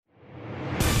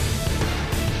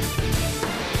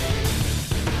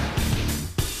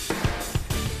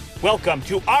Welcome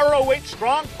to ROH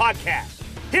Strong Podcast.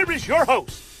 Here is your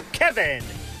host, Kevin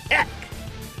Heck.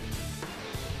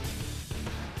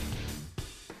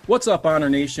 What's up, Honor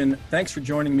Nation? Thanks for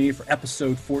joining me for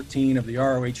episode 14 of the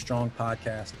ROH Strong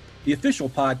Podcast, the official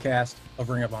podcast of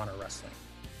Ring of Honor Wrestling.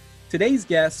 Today's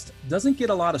guest doesn't get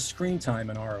a lot of screen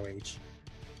time in ROH,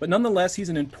 but nonetheless, he's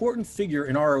an important figure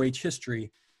in ROH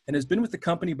history and has been with the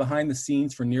company behind the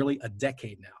scenes for nearly a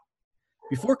decade now.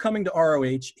 Before coming to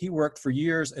ROH, he worked for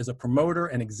years as a promoter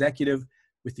and executive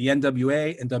with the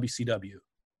NWA and WCW.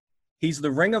 He's the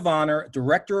Ring of Honor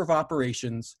Director of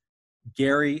Operations,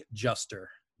 Gary Juster.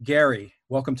 Gary,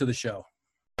 welcome to the show.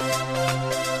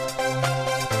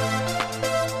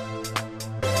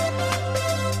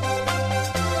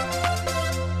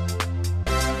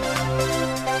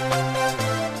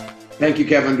 Thank you,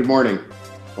 Kevin. Good morning,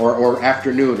 or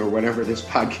afternoon, or whenever this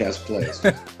podcast plays.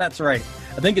 That's right.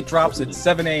 I think it drops at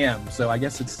 7 a.m., so I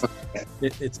guess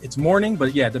it's morning,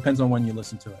 but yeah, it depends on when you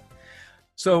listen to it.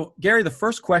 So, Gary, the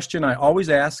first question I always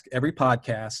ask every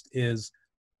podcast is,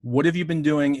 what have you been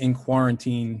doing in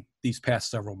quarantine these past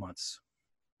several months?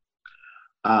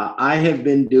 I have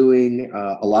been doing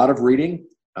a lot of reading.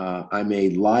 I'm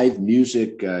a live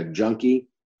music junkie,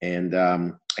 and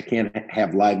I can't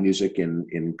have live music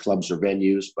in clubs or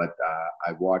venues, but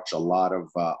I watch a lot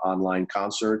of online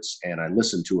concerts, and I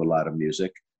listen to a lot of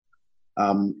music.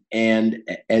 And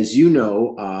as you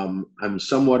know, I'm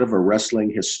somewhat of a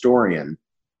wrestling historian,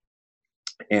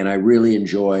 and I really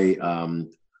enjoy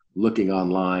looking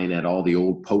online at all the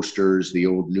old posters, the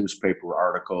old newspaper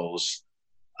articles,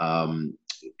 kind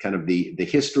of the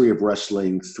history of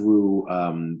wrestling through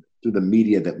the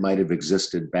media that might have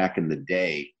existed back in the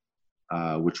day.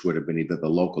 Which would have been either the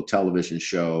local television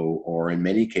show or, in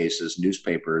many cases,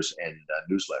 newspapers and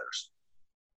newsletters.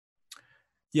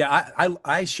 Yeah,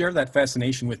 I share that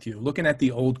fascination with you. Looking at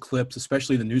the old clips,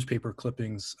 especially the newspaper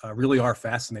clippings, really are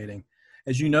fascinating.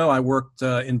 As you know, I worked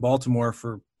in Baltimore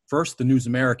for first the News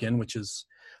American, which is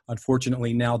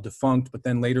unfortunately now defunct, but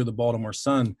then later the Baltimore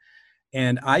Sun.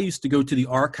 And I used to go to the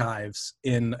archives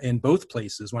in both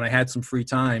places when I had some free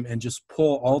time and just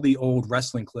pull all the old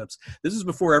wrestling clips. This is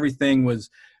before everything was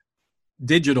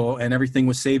digital and everything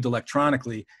was saved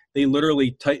electronically. They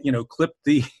literally clipped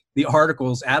the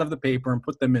articles out of the paper and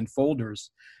put them in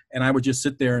folders. And I would just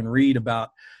sit there and read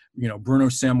about, Bruno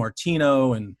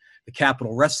Sammartino and the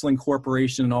Capital Wrestling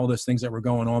Corporation and all those things that were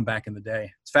going on back in the day.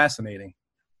 It's fascinating.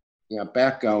 Yeah,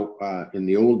 back out in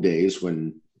the old days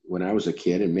when I was a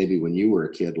kid, and maybe when you were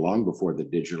a kid, long before the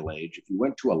digital age, if you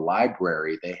went to a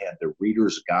library, they had the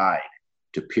Reader's Guide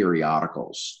to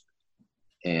periodicals,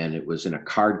 and it was in a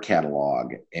card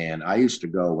catalog. And I used to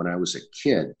go, when I was a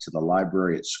kid, to the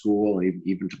library at school and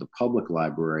even to the public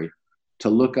library to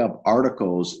look up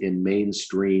articles in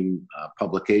mainstream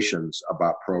publications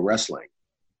about pro wrestling.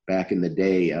 Back in the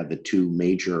day, the two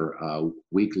major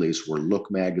weeklies were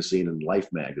Look Magazine and Life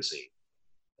Magazine.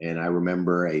 And I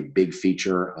remember a big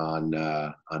feature on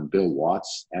Bill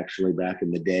Watts, actually, back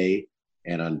in the day,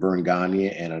 and on Verne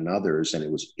Gagne and on others. And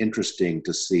it was interesting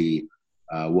to see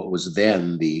what was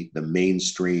then the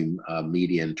mainstream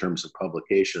media in terms of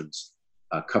publications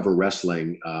cover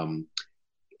wrestling.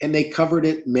 And they covered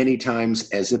it many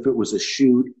times as if it was a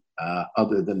shoot,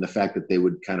 other than the fact that they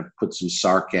would kind of put some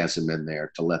sarcasm in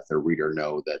there to let their reader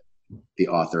know that the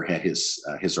author had his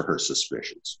or her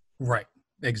suspicions. Right,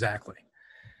 exactly.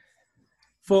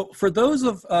 For those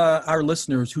of our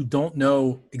listeners who don't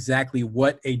know exactly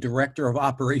what a director of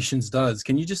operations does,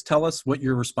 can you just tell us what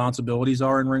your responsibilities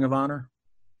are in Ring of Honor?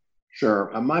 Sure.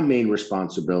 My main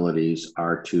responsibilities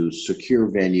are to secure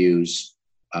venues,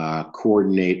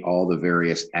 coordinate all the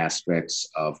various aspects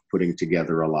of putting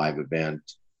together a live event,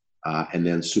 and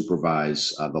then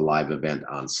supervise the live event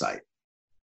on site.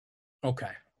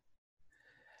 Okay.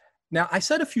 Now, I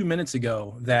said a few minutes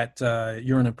ago that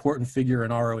you're an important figure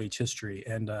in ROH history,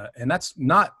 and that's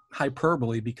not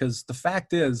hyperbole, because the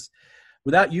fact is,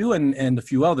 without you and a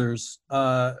few others,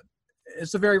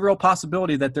 it's a very real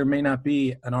possibility that there may not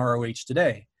be an ROH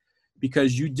today,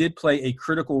 because you did play a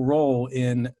critical role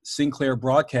in Sinclair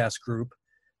Broadcast Group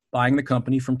buying the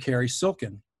company from Cary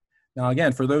Silkin. Now,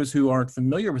 again, for those who aren't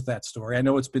familiar with that story, I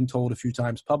know it's been told a few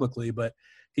times publicly, but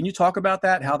can you talk about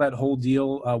that, how that whole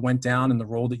deal went down and the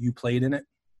role that you played in it?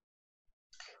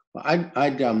 Well,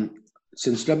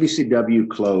 since WCW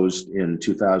closed in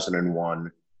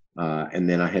 2001, and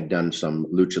then I had done some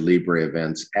Lucha Libre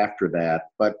events after that,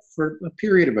 but for a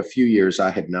period of a few years, I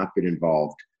had not been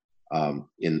involved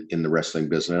in the wrestling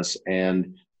business,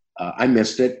 and I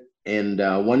missed it. And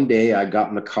one day I got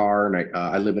in the car, and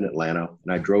I live in Atlanta,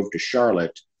 and I drove to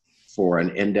Charlotte for an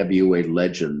NWA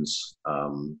Legends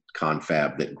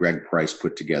confab that Greg Price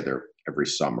put together every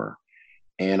summer.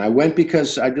 And I went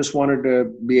because I just wanted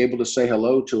to be able to say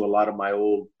hello to a lot of my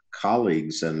old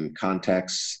colleagues and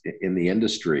contacts in the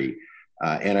industry.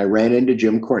 And I ran into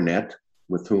Jim Cornette,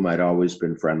 with whom I'd always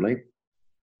been friendly.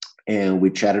 And we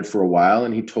chatted for a while,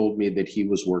 and he told me that he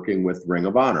was working with Ring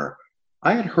of Honor.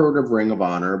 I had heard of Ring of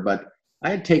Honor, but I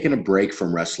had taken a break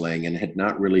from wrestling and had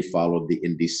not really followed the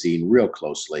indie scene real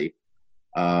closely.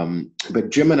 But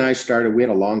Jim and I we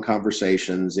had a long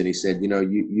conversations, and he said,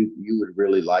 you would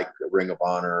really like Ring of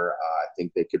Honor. I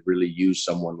think they could really use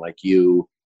someone like you,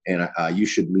 and you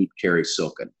should meet Cary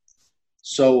Silkin.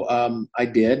 So I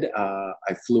did.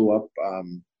 I flew up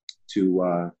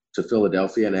to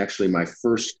Philadelphia, and actually my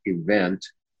first event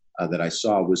that I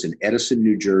saw was in Edison,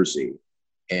 New Jersey.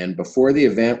 And before the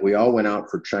event, we all went out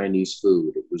for Chinese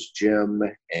food. It was Jim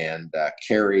and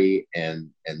Cary and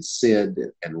Sid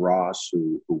and Ross,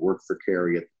 who worked for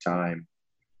Cary at the time.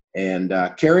 And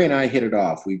Cary and I hit it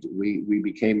off. We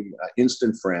became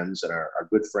instant friends and are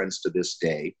good friends to this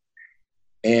day.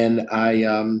 And I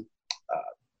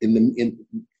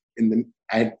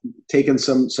I had taken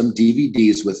some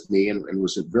DVDs with me and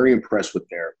was very impressed with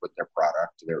their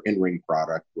product. Their in-ring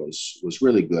product was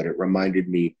really good. It reminded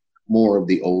me more of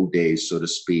the old days, so to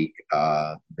speak,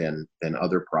 than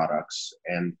other products.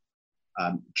 And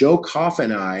Joe Koff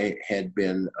and I had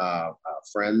been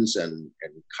friends and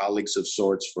colleagues of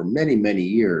sorts for many, many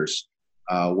years.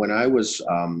 When I was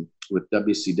with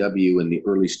WCW in the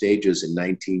early stages in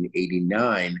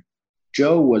 1989,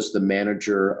 Joe was the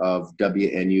manager of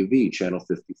WNUV, Channel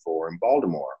 54 in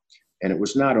Baltimore. And it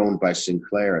was not owned by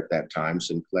Sinclair at that time.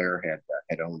 Sinclair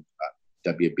had owned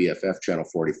WBFF Channel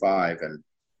 45 and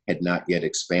had not yet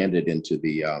expanded into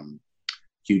the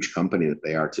huge company that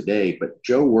they are today. But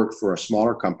Joe worked for a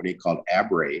smaller company called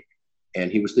Abre,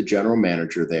 and he was the general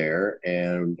manager there.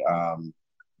 And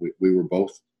we were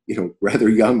both, rather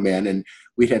young men, and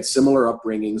we had similar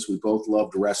upbringings. We both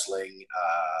loved wrestling.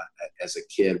 As a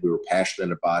kid, we were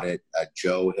passionate about it.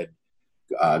 Joe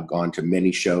had gone to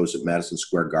many shows at Madison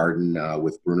Square Garden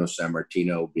with Bruno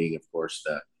Sammartino being, of course,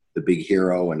 the big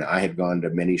hero. And I had gone to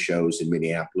many shows in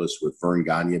Minneapolis with Vern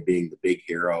Gagne being the big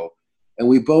hero. And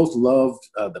we both loved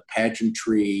the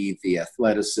pageantry, the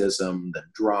athleticism, the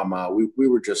drama. We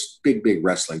were just big, big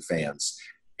wrestling fans.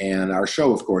 And our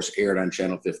show, of course, aired on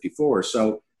Channel 54.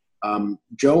 So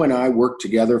Joe and I worked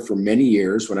together for many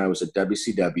years when I was at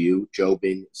WCW, Joe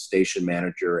being station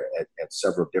manager at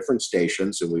several different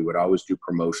stations, and we would always do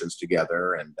promotions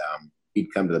together, and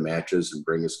he'd come to the matches and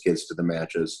bring his kids to the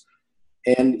matches.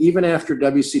 And even after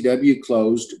WCW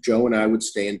closed, Joe and I would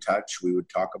stay in touch. We would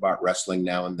talk about wrestling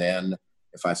now and then.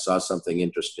 If I saw something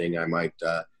interesting, I might,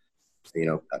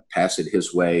 pass it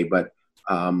his way. But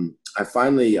I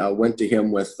finally went to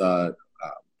him with the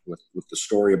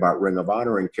story about Ring of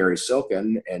Honor and Cary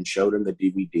Silkin and showed him the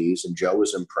DVDs, and Joe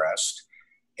was impressed.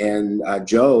 And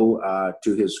Joe,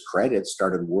 to his credit,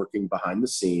 started working behind the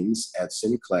scenes at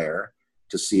Sinclair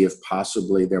to see if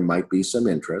possibly there might be some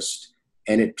interest.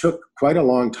 And it took quite a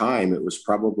long time. It was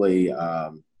probably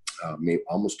maybe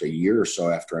almost a year or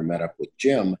so after I met up with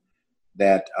Jim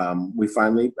that we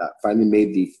finally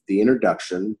made the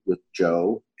introduction with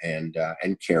Joe and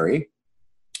Cary.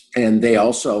 And they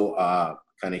also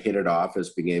kind of hit it off as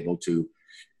being able to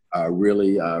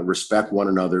really respect one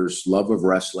another's love of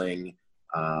wrestling.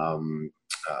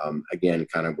 Again,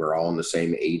 kind of we're all in the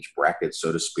same age bracket,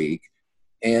 so to speak.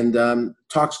 And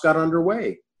talks got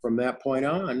underway from that point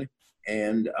on.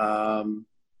 And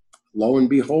lo and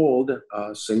behold,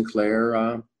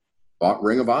 Sinclair bought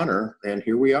Ring of Honor, and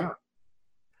here we are.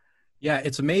 Yeah,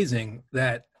 it's amazing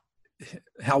that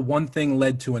how one thing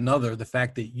led to another. The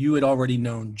fact that you had already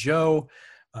known Joe,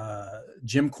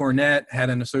 Jim Cornette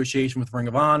had an association with Ring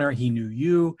of Honor. He knew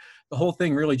you. The whole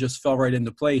thing really just fell right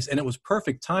into place. And it was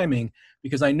perfect timing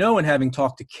because I know in having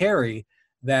talked to Cary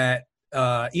that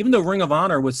even though Ring of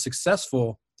Honor was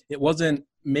successful, it wasn't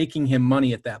making him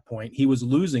money at that point. He was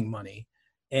losing money.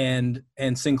 And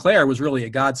Sinclair was really a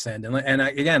godsend. And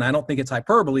again, I don't think it's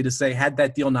hyperbole to say had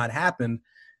that deal not happened,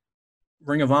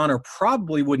 Ring of Honor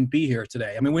probably wouldn't be here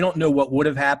today. I mean, we don't know what would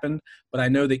have happened, but I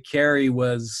know that Cary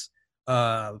was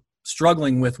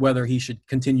struggling with whether he should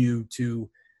continue to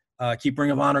keep Ring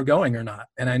of Honor going or not.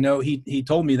 And I know he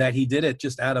told me that he did it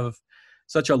just out of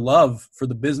such a love for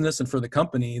the business and for the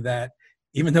company that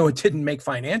even though it didn't make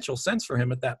financial sense for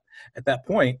him at that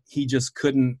point, he just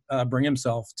couldn't bring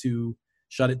himself to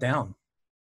shut it down.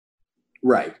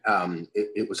 Right.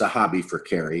 It was a hobby for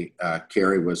Cary.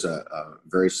 Cary was a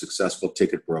very successful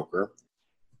ticket broker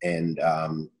and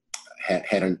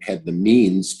had the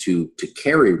means to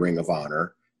carry Ring of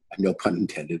Honor, no pun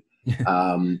intended,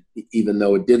 even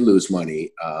though it did lose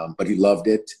money, but he loved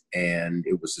it and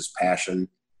it was his passion.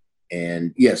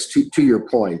 And yes, to your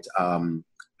point,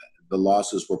 the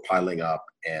losses were piling up,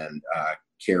 and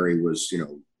Kerry was,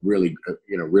 really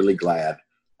glad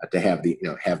to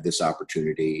have this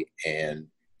opportunity. And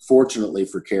fortunately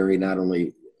for Kerry, not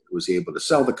only was he able to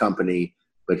sell the company,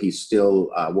 but he's still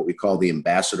what we call the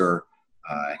ambassador.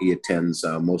 He attends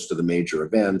most of the major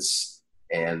events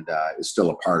and is still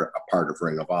a part of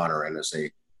Ring of Honor, and is a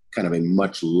kind of a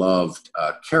much loved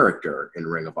character in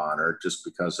Ring of Honor, just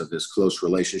because of his close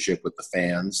relationship with the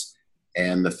fans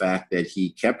and the fact that he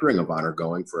kept Ring of Honor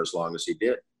going for as long as he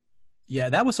did. Yeah,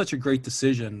 that was such a great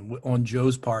decision on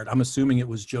Joe's part. I'm assuming it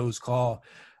was Joe's call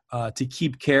to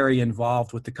keep Kerry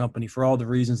involved with the company for all the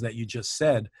reasons that you just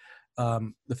said.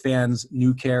 The fans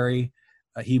knew Kerry.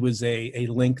 He was a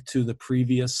link to the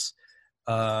previous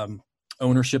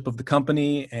ownership of the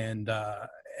company, and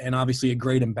obviously a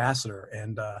great ambassador.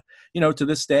 And, to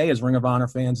this day, as Ring of Honor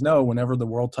fans know, whenever the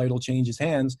world title changes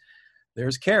hands,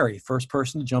 there's Kerry, first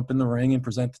person to jump in the ring and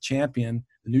present the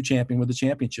new champion with the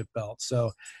championship belt.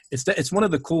 So it's one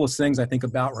of the coolest things, I think,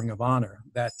 about Ring of Honor,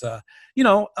 that,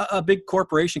 a big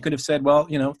corporation could have said, well,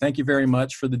 thank you very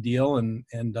much for the deal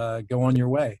and go on your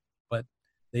way. But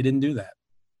they didn't do that.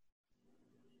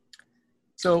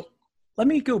 So let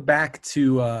me go back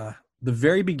to the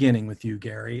very beginning with you,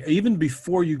 Gary, even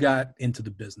before you got into the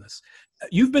business.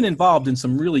 You've been involved in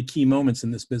some really key moments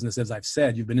in this business. As I've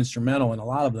said, you've been instrumental in a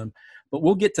lot of them, but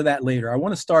we'll get to that later. I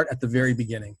want to start at the very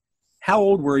beginning. How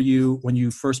old were you when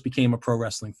you first became a pro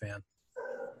wrestling fan?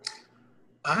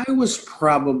 I was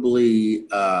probably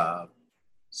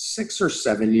 6 or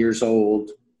 7 years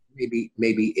old,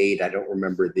 maybe 8. I don't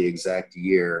remember the exact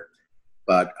year,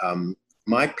 but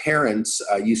my parents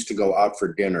used to go out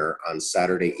for dinner on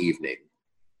Saturday evening,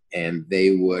 and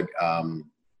they would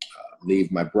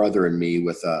leave my brother and me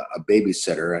with a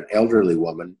babysitter, an elderly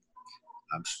woman.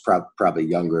 She's probably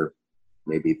younger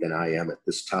maybe than I am at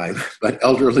this time, but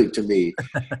elderly to me.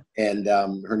 And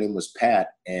her name was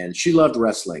Pat, and she loved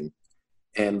wrestling.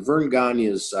 And Vern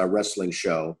Gagne's wrestling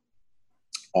show,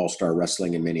 All Star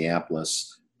Wrestling in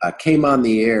Minneapolis, came on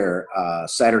the air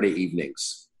Saturday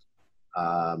evenings.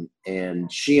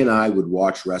 And she and I would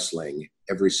watch wrestling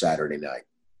every Saturday night.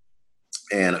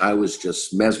 And I was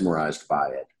just mesmerized by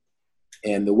it.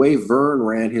 And the way Vern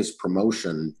ran his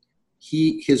promotion,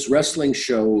 his wrestling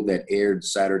show that aired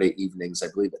Saturday evenings, I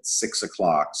believe at 6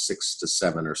 o'clock, 6 to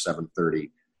 7 or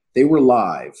 7:30, they were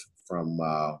live from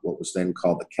what was then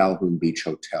called the Calhoun Beach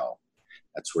Hotel.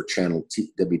 That's where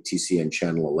WTCN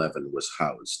Channel 11 was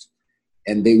housed.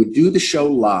 And they would do the show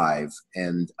live,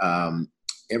 and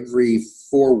every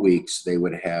 4 weeks, they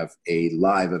would have a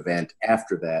live event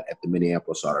after that at the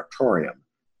Minneapolis Auditorium.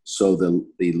 So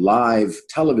the live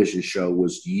television show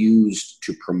was used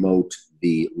to promote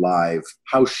the live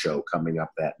house show coming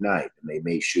up that night. And they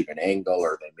may shoot an angle,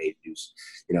 or they may do,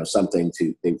 something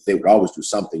they would always do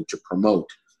something to promote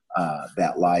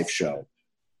that live show.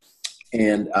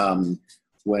 And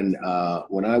when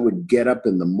I would get up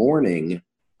in the morning,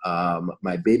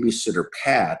 my babysitter,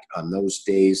 Pat, on those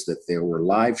days that there were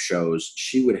live shows,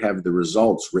 she would have the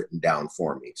results written down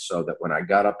for me, so that when I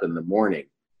got up in the morning,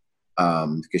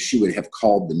 because she would have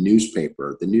called the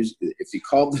newspaper, if you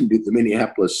called the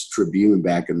Minneapolis Tribune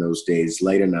back in those days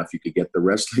late enough, you could get the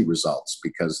wrestling results,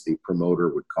 because the promoter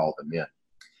would call them in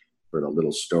for the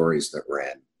little stories that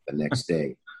ran the next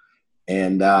day.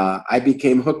 And I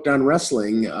became hooked on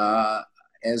wrestling,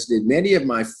 as did many of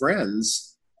my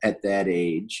friends at that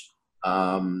age.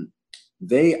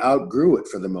 They outgrew it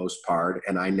for the most part,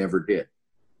 and I never did.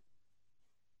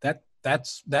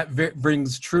 That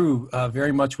brings true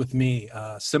very much with me.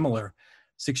 Similar.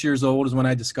 6 years old is when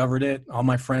I discovered it. All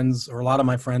my friends, or a lot of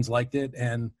my friends, liked it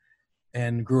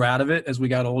and grew out of it as we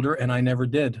got older, and I never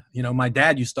did. My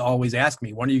dad used to always ask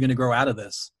me, when are you going to grow out of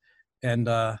this? And,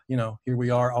 here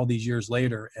we are all these years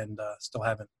later, and still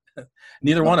haven't.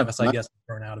 Neither one of us, I guess,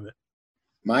 grown out of it.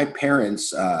 My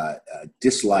parents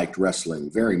disliked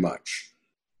wrestling very much.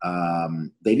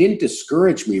 They didn't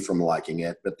discourage me from liking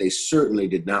it, but they certainly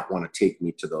did not want to take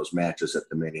me to those matches at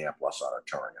the Minneapolis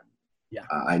Auditorium. Yeah.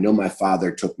 I know my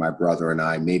father took my brother and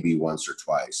I maybe once or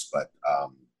twice, but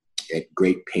at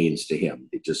great pains to him.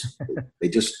 They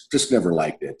just never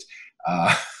liked it.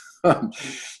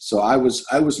 So I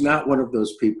was not one of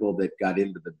those people that got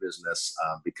into the business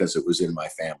because it was in my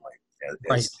family,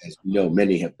 as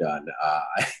many have done.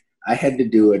 I had to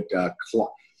do it,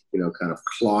 kind of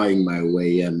clawing my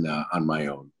way in on my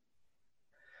own.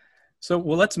 So,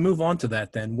 well, let's move on to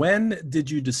that then. When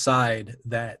did you decide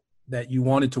that that you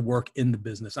wanted to work in the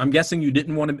business? I'm guessing you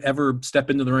didn't want to ever step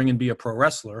into the ring and be a pro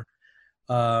wrestler.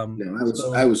 No,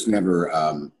 I was never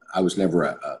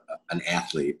an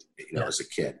athlete, as a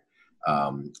kid.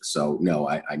 So no,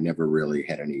 I never really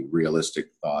had any realistic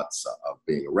thoughts of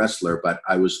being a wrestler, but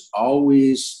I was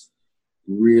always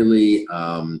really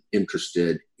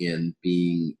interested in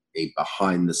being a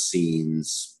behind the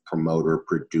scenes promoter,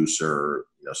 producer,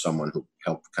 someone who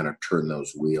helped kind of turn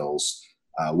those wheels,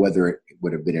 whether it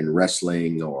would have been in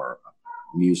wrestling or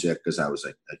music, because I was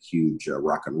a huge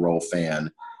rock and roll fan.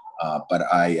 But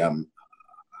I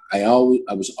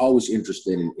was always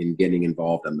interested in getting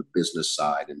involved on the business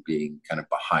side and being kind of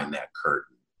behind that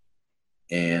curtain.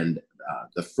 And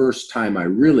the first time I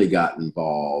really got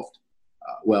involved,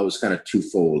 it was kind of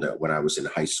twofold when I was in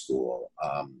high school.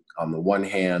 On the one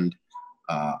hand,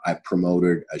 I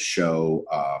promoted a show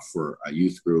for a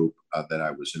youth group that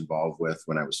I was involved with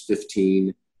when I was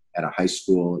 15 at a high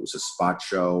school. It was a spot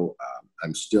show.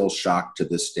 I'm still shocked to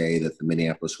this day that the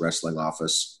Minneapolis Wrestling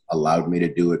Office allowed me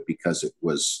to do it, because it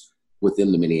was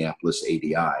within the Minneapolis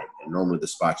ADI. And normally the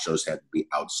spot shows had to be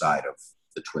outside of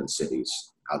the Twin Cities,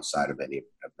 outside of any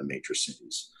of the major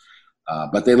cities.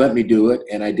 But they let me do it.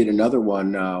 And I did another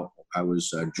one. I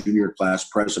was a junior class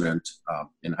president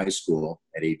in high school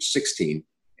at age 16.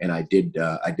 And I did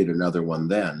another one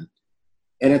then.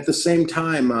 And at the same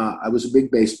time, I was a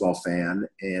big baseball fan,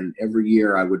 and every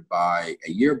year I would buy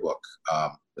a yearbook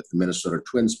that the Minnesota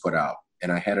Twins put out.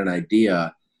 And I had an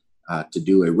idea to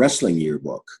do a wrestling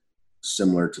yearbook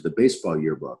similar to the baseball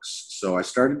yearbooks. So I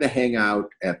started to hang out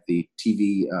at the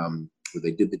TV, where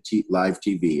they did the live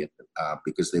TV,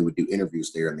 because they would do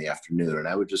interviews there in the afternoon. And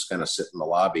I would just kind of sit in the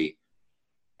lobby.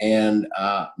 And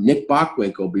Nick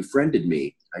Bockwinkel befriended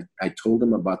me. I told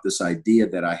him about this idea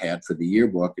that I had for the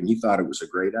yearbook, and he thought it was a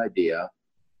great idea.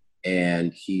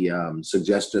 And he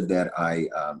suggested that I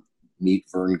meet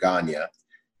Vern Gagne.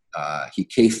 He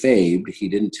kayfabed. He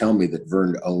didn't tell me that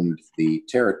Vern owned the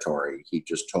territory. He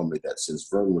just told me that since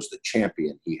Vern was the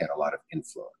champion, he had a lot of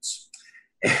influence.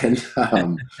 And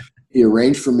he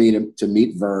arranged for me to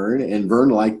meet Vern, and Vern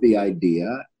liked the idea.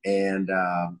 And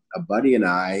a buddy and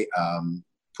I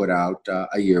put out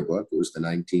a yearbook. It was the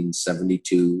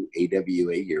 1972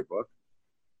 AWA yearbook.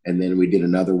 And then we did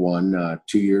another one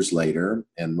 2 years later.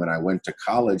 And when I went to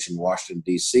college in Washington,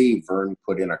 D.C., Vern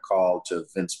put in a call to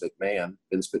Vincent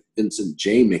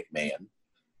J. McMahon,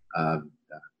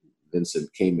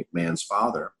 Vincent K. McMahon's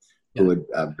father, who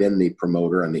had been the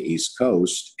promoter on the East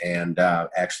Coast, and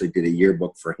actually did a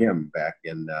yearbook for him back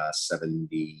in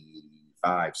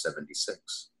 75,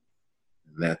 76.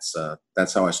 And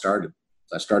that's how I started.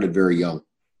 I started very young.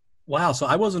 Wow. So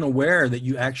I wasn't aware that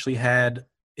you actually had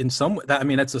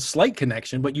that's a slight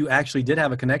connection, but you actually did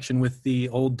have a connection with the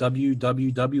old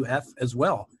WWF as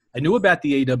well. I knew about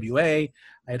the AWA. I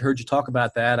had heard you talk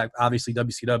about that. Obviously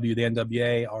WCW, the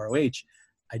NWA, ROH.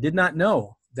 I did not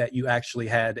know that you actually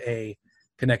had a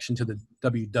connection to the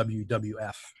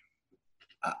WWF.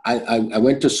 I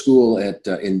went to school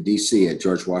in D.C. at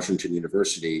George Washington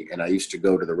University, and I used to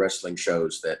go to the wrestling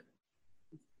shows that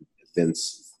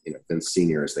Vince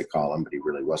Senior, as they call him, but he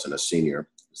really wasn't a senior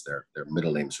because their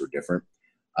middle names were different.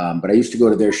 But I used to go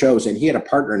to their shows, and he had a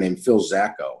partner named Phil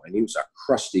Zacco, and he was a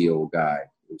crusty old guy.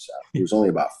 He was only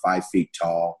about 5 feet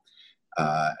tall,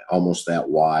 almost that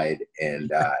wide, and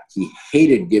he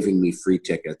hated giving me free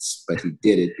tickets, but he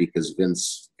did it because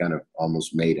Vince kind of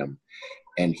almost made him.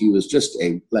 And he was just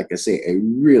a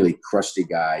really crusty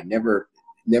guy.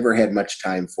 Never had much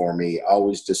time for me,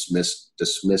 always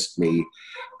dismissed me.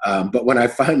 But when I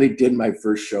finally did my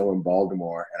first show in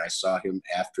Baltimore and I saw him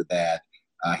after that,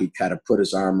 he kind of put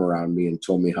his arm around me and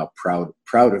told me how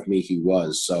proud of me he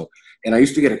was. So, and I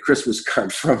used to get a Christmas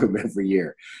card from him every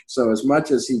year. So as much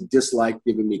as he disliked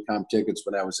giving me comp tickets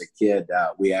when I was a kid,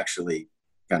 we actually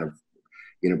kind of,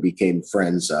 became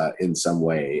friends in some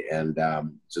way. And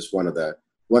just one of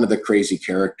the crazy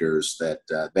characters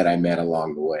that I met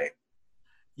along the way.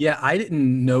 Yeah, I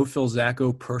didn't know Phil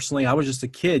Zacco personally. I was just a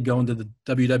kid going to the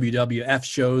WWF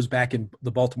shows back in the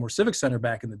Baltimore Civic Center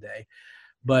back in the day.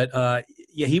 But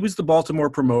he was the Baltimore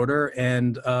promoter,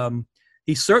 and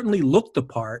he certainly looked the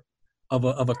part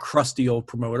of a crusty old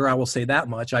promoter. I will say that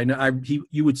much. I know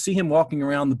you would see him walking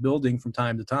around the building from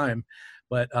time to time,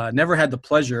 but never had the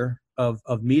pleasure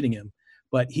of meeting him.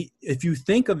 But if you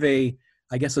think of a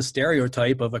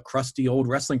stereotype of a crusty old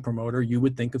wrestling promoter, you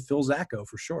would think of Phil Zacco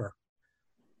for sure.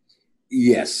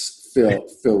 Yes, Phil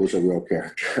was a real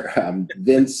character.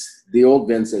 Vince, the old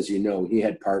Vince, as you know, he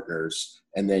had partners,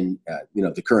 and then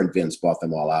the current Vince bought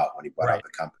them all out when he bought out the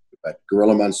company. But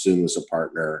Gorilla Monsoon was a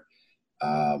partner,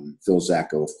 Phil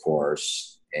Zacco, of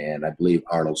course, And I believe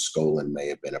Arnold Skolin may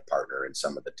have been a partner in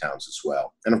some of the towns as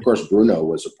well. And of course, Bruno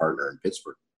was a partner in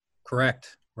Pittsburgh.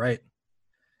 Correct. Right.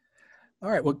 All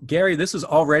right. Well, Gary, this is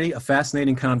already a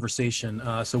fascinating conversation.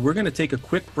 So we're going to take a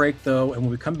quick break, though. And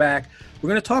when we come back, we're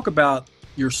going to talk about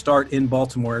your start in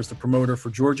Baltimore as the promoter for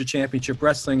Georgia Championship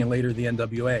Wrestling and later the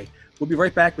NWA. We'll be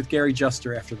right back with Gary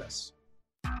Juster after this.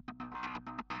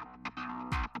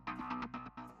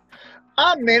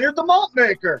 I'm Maynard the Malt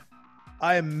Maker.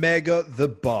 I am Mega the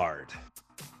Bard.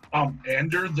 I'm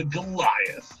Ender the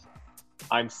Goliath.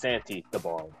 I'm Santi the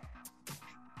Bard.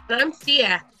 And I'm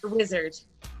Sia the Wizard.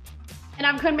 And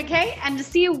I'm Quinn McKay, and to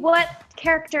see what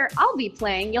character I'll be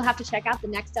playing, you'll have to check out the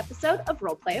next episode of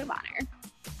Roleplay of Honor.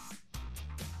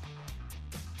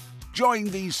 Join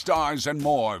these stars and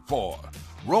more for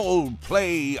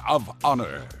Roleplay of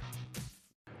Honor.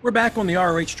 We're back on the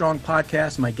ROH Strong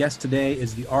podcast. My guest today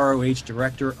is the ROH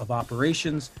Director of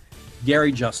Operations,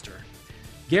 Gary Juster.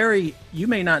 Gary, you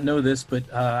may not know this,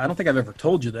 but I don't think I've ever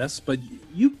told you this, but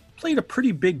you played a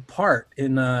pretty big part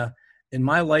in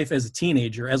my life as a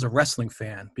teenager, as a wrestling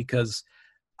fan, because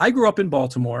I grew up in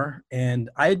Baltimore, and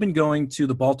I had been going to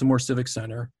the Baltimore Civic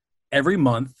Center every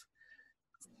month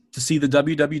to see the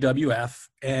WWF,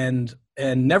 and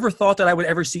never thought that I would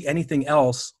ever see anything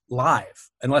else live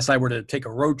unless I were to take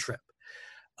a road trip.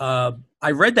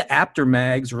 I read the Apter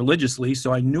mags religiously,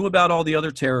 so I knew about all the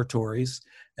other territories.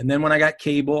 And then when I got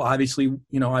cable, obviously,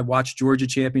 I watched Georgia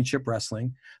Championship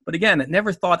Wrestling. But again, I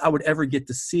never thought I would ever get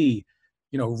to see,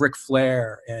 Ric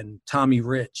Flair and Tommy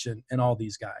Rich and all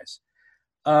these guys.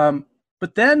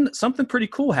 But then something pretty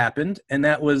cool happened, and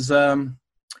that was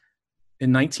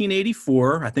in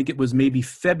 1984, I think it was maybe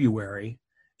February,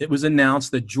 it was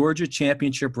announced that Georgia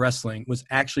Championship Wrestling was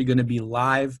actually going to be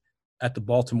live at the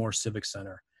Baltimore Civic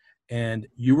Center. And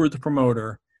you were the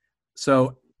promoter.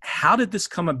 So how did this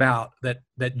come about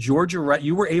that Georgia,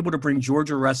 you were able to bring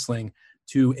Georgia wrestling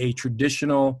to a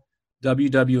traditional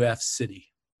WWF city?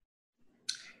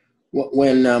 Well,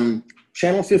 when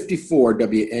Channel 54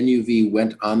 WNUV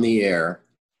went on the air,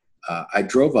 I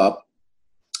drove up,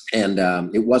 and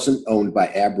it wasn't owned by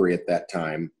Abry at that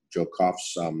time, Joe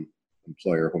Koff's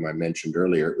employer, whom I mentioned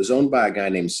earlier. It was owned by a guy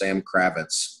named Sam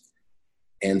Kravitz,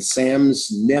 and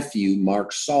Sam's nephew,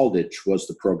 Mark Saldich, was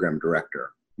the program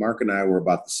director. Mark and I were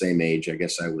about the same age. I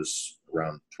guess I was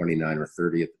around 29 or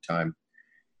 30 at the time.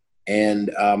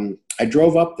 And I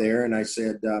drove up there, and I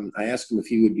said, I asked him if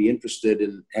he would be interested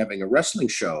in having a wrestling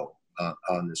show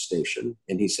on the station.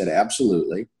 And he said,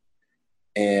 absolutely.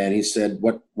 And he said,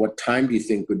 what time do you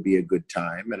think would be a good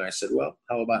time? And I said, well,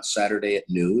 how about Saturday at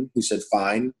noon? He said,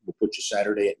 fine, we'll put you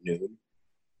Saturday at noon.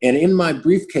 And in my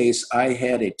briefcase, I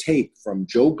had a tape from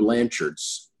Joe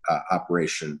Blanchard's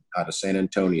operation out of San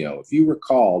Antonio. If you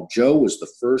recall, Joe was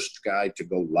the first guy to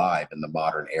go live in the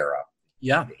modern era.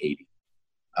 Yeah. In the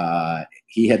 80s.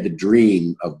 He had the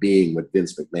dream of being what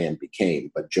Vince McMahon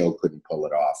became, but Joe couldn't pull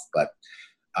it off. But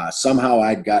somehow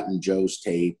I'd gotten Joe's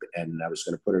tape, and I was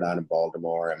going to put it on in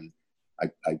Baltimore. And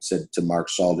I said to Mark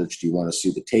Saldich, do you want to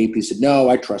see the tape? He said, no,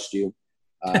 I trust you.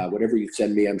 Whatever you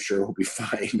send me, I'm sure will be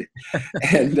fine.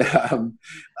 And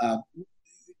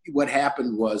what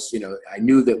happened was, I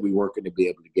knew that we weren't going to be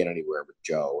able to get anywhere with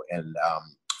Joe. And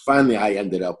finally, I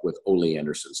ended up with Ole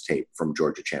Anderson's tape from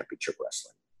Georgia Championship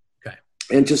Wrestling. Okay.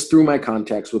 And just through my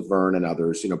contacts with Vern and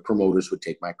others, promoters would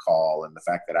take my call. And the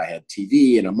fact that I had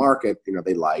TV in a market,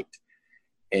 they liked.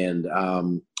 And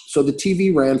so the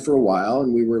TV ran for a while,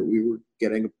 and we were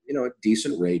getting, a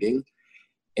decent rating.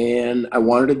 And I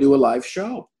wanted to do a live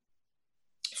show.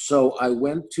 So I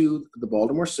went to the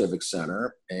Baltimore Civic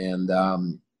Center, and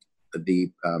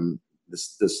the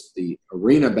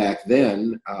arena back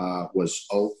then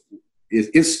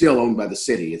is still owned by the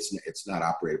city. It's not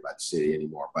operated by the city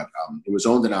anymore, but it was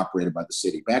owned and operated by the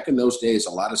city. Back in those days,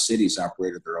 a lot of cities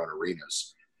operated their own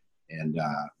arenas, and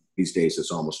these days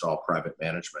it's almost all private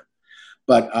management.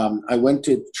 But I went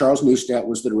to Charles Neustadt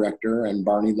was the director, and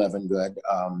Barney Levengood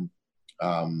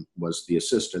was the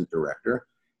assistant director.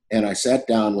 And I sat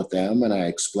down with them, and I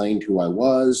explained who I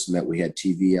was, and that we had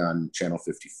TV on Channel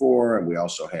 54, and we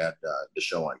also had the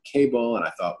show on cable, and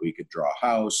I thought we could draw a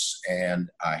house. And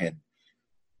I had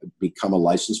become a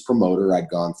licensed promoter. I'd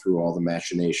gone through all the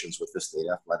machinations with the State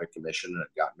Athletic Commission and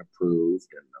had gotten approved,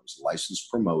 and I was a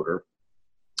licensed promoter.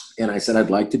 And I said, I'd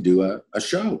like to do a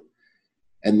show.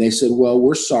 And they said, well,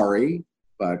 we're sorry,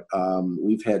 but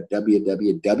we've had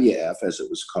WWF, as it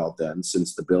was called then,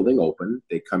 since the building opened.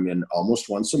 They come in almost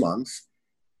once a month,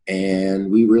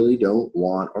 and we really don't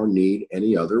want or need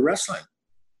any other wrestling.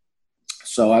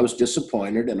 So I was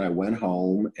disappointed, and I went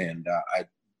home, and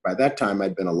by that time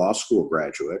I'd been a law school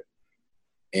graduate,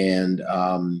 and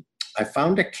I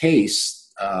found a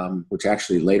case, which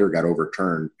actually later got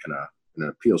overturned in an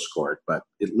appeals court, but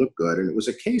it looked good. And it was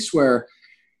a case where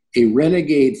a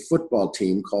renegade football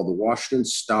team called the Washington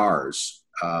Stars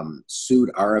sued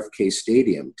RFK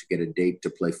Stadium to get a date to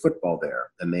play football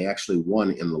there. And they actually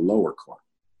won in the lower court.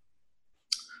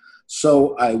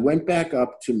 So I went back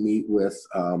up to meet with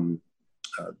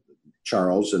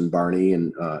Charles and Barney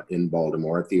in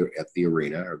Baltimore at the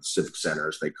arena, or the Civic Center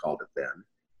as they called it then.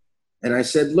 And I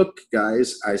said, look,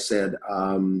 guys, I said,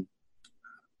 I've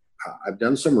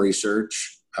done some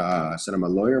research. I said, I'm a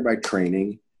lawyer by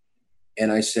training.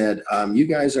 And I said, you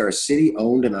guys are a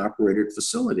city-owned and operated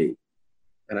facility.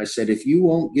 And I said, if you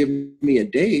won't give me a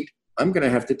date, I'm going to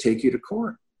have to take you to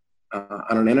court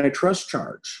on an antitrust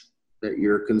charge that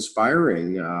you're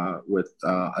conspiring with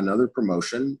another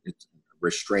promotion. It's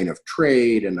restraint of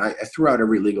trade. And I threw out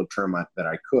every legal term that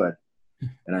I could.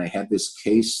 And I had this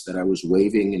case that I was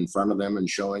waving in front of them and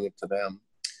showing it to them.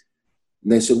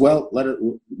 And they said, well,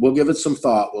 we'll give it some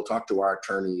thought. We'll talk to our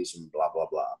attorneys and blah, blah,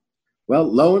 blah. Well,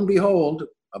 lo and behold,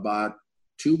 about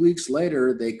 2 weeks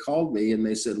later, they called me and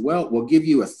they said, well, we'll give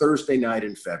you a Thursday night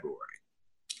in February.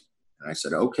 And I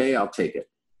said, okay, I'll take it.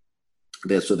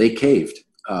 So they caved.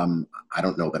 I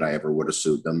don't know that I ever would have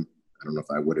sued them. I don't know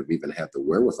if I would have even had the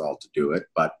wherewithal to do it,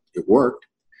 but it worked.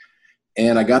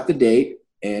 And I got the date,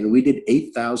 and we did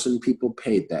 8,000 people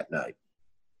paid that night.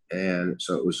 And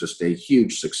so it was just a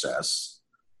huge success.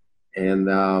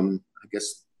 And I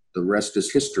guess the rest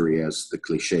is history, as the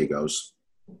cliche goes.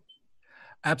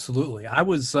 Absolutely. I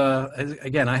was,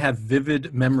 again, I have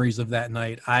vivid memories of that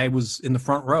night. I was in the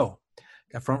front row,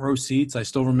 got front row seats. I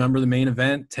still remember the main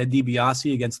event, Ted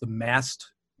DiBiase against the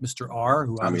masked Mr. R,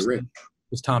 who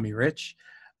was Tommy Rich.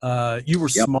 You were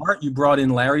smart. You brought in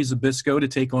Larry Zbyszko to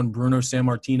take on Bruno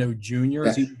Sammartino Jr.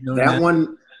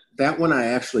 That one I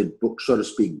actually, so to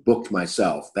speak, booked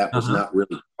myself. That was not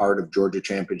really part of Georgia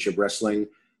Championship Wrestling.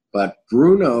 But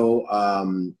Bruno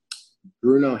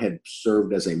had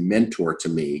served as a mentor to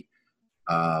me.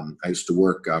 I used to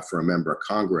work for a member of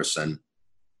Congress, and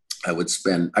I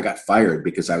got fired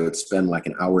because I would spend like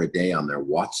an hour a day on their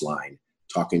Watts line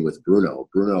talking with Bruno.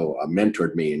 Bruno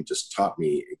mentored me and just taught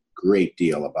me a great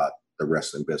deal about the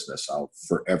wrestling business. I'll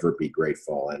forever be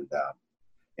grateful. And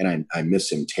I miss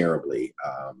him terribly.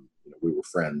 We were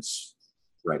friends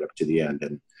right up to the end.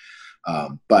 And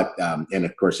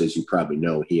of course, as you probably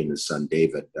know, he and his son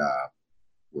David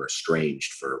were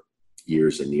estranged for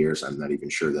years and years. I'm not even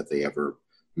sure that they ever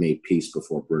made peace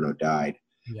before Bruno died.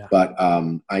 Yeah. But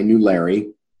I knew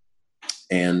Larry,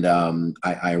 and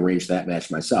I arranged that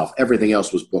match myself. Everything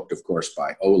else was booked, of course,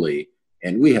 by Ole.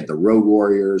 And we had the Road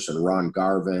Warriors and Ron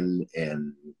Garvin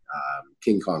and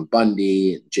King Kong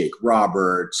Bundy and Jake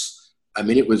Roberts. I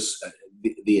mean, it was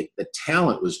the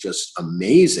talent was just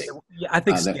amazing. Yeah, I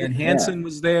think Stan Hansen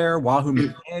was there. Wahoo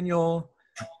McDaniel.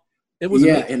 It was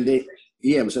amazing.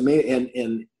 It was amazing.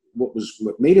 And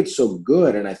what made it so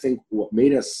good, and I think what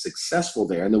made us successful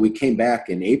there, and then we came back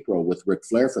in April with Ric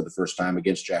Flair for the first time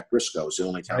against Jack Briscoe. It was the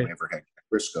only time we ever had Jack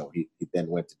Briscoe. He then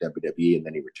went to WWE and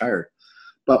then he retired.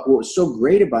 But what was so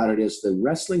great about it is the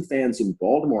wrestling fans in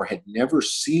Baltimore had never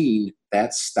seen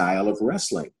that style of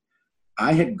wrestling.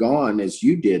 I had gone, as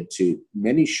you did, to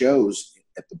many shows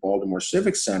at the Baltimore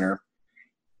Civic Center,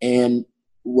 and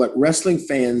what wrestling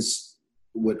fans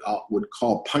would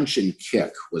call punch and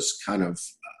kick was kind of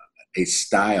a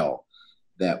style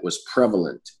that was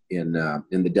prevalent in the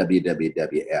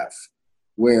WWF,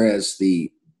 whereas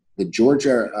the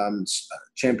Georgia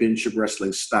Championship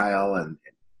Wrestling style, and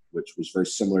which was very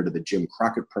similar to the Jim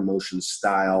Crockett promotion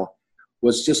style,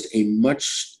 was just a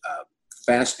much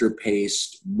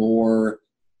faster-paced,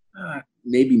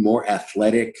 maybe more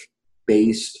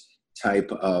athletic-based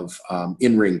type of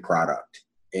in-ring product.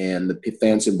 And the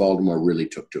fans in Baltimore really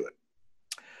took to it.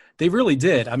 They really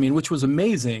did. I mean, which was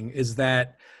amazing is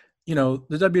that, the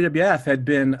WWF had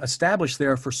been established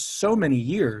there for so many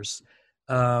years.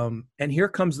 And here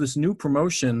comes this new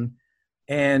promotion.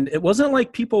 And it wasn't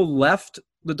like people left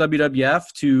the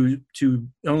WWF to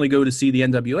only go to see the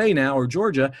NWA now or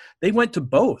Georgia. They went to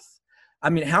both. I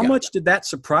mean, how much did that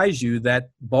surprise you that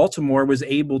Baltimore was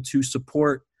able to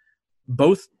support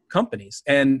both companies?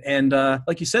 And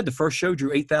like you said, the first show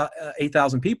drew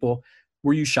 8,000 people.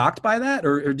 Were you shocked by that,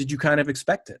 or did you kind of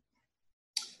expect it?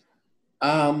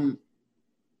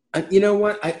 You know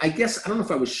what? I guess I don't know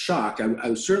if I was shocked.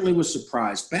 I certainly was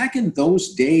surprised. Back in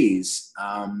those days,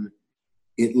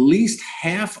 at least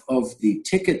half of the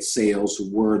ticket sales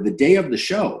were the day of the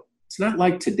show. It's not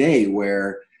like today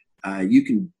where you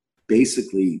can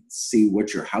basically see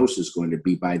what your house is going to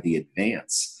be by the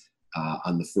advance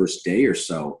on the first day or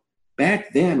so.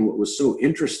 back then, what was so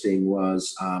interesting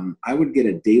was I would get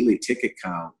a daily ticket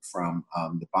count from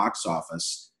the box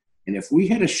office. And if we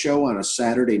had a show on a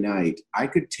Saturday night, I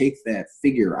could take that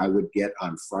figure I would get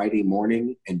on Friday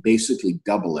morning and basically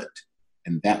double it.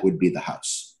 And that would be the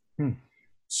house.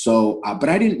 So, but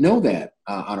I didn't know that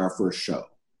on our first show.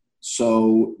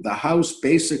 So the house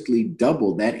basically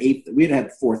doubled that. We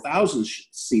had 4,000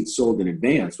 seats sold in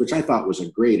advance, which I thought was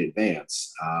a great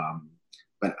advance.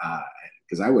 But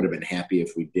because I would have been happy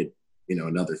if we did,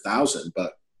 another 1,000.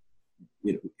 But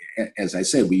as I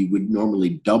said, we would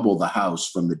normally double the house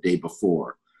from the day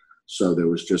before. So there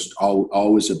was just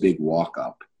always a big walk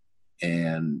up.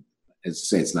 And as I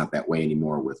say, it's not that way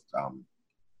anymore with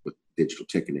digital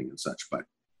ticketing and such. But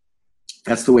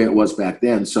that's the way it was back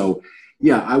then. So.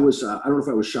 Yeah, I was. I don't know if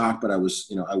I was shocked, but I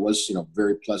was. I was.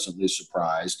 Very pleasantly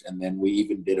surprised. And then we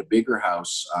even did a bigger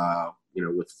house.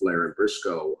 With Flair and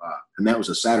Briscoe, and that was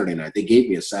a Saturday night. They gave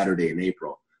me a Saturday in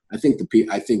April. I think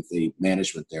the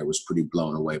management there was pretty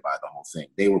blown away by the whole thing.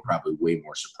 They were probably way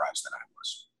more surprised than I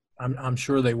was. I'm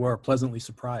sure they were pleasantly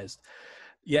surprised.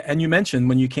 Yeah, and you mentioned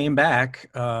when you came back,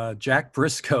 Jack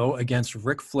Briscoe against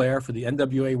Ric Flair for the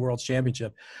NWA World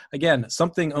Championship. Again,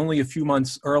 something only a few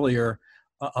months earlier.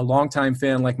 A longtime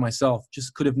fan like myself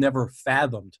just could have never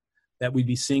fathomed that we'd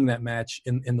be seeing that match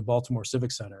in the Baltimore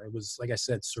Civic Center. It was, like I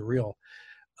said, surreal.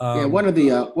 One of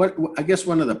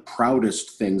the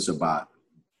proudest things about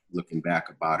looking back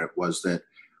about it was that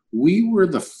we were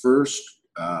the first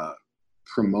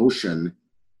promotion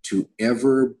to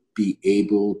ever be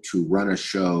able to run a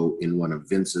show in one of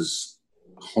Vince's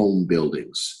home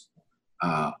buildings.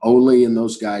 Ole and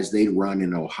those guys, they'd run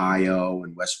in Ohio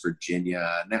and West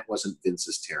Virginia, and that wasn't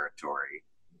Vince's territory.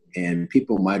 And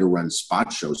people might have run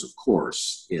spot shows, of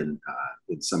course, in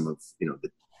some of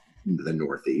the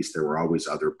Northeast. There were always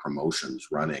other promotions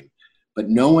running, but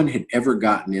no one had ever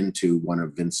gotten into one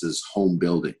of Vince's home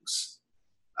buildings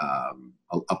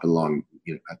up along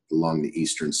the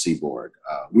Eastern Seaboard.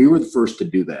 We were the first to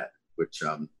do that, which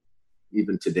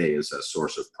even today is a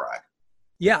source of pride.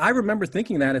 Yeah, I remember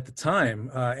thinking that at the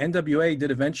time. NWA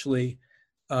did eventually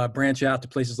branch out to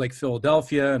places like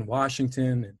Philadelphia and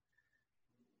Washington and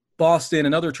Boston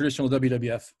and other traditional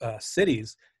WWF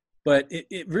cities. But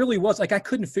it really was like I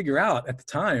couldn't figure out at the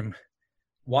time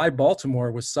why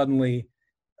Baltimore was suddenly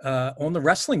on the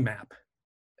wrestling map.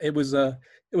 It was a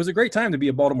great time to be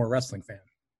a Baltimore wrestling fan.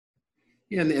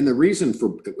 Yeah, and the reason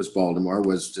for it was Baltimore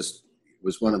was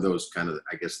one of those kind of,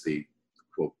 I guess, the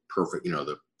quote perfect,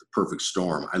 the perfect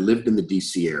storm. I lived in the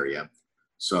DC area,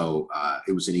 so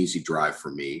it was an easy drive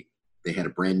for me. They had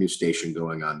a brand new station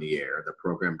going on the air. The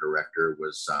program director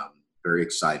was very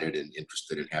excited and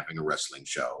interested in having a wrestling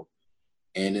show.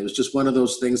 And it was just one of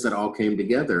those things that all came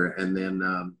together. And then,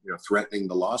 threatening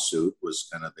the lawsuit was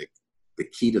kind of the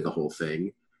key to the whole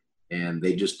thing. And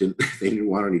they just didn't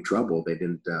want any trouble. They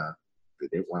didn't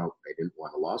want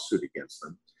a lawsuit against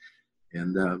them.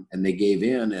 And they gave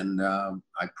in, and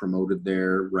I promoted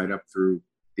there right up through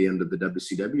the end of the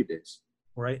WCW days.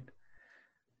 Right.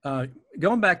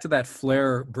 Going back to that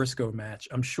Flair Briscoe match,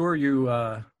 I'm sure you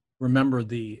remember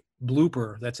the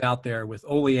blooper that's out there with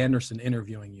Ole Anderson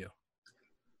interviewing you.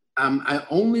 I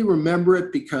only remember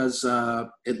it because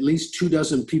at least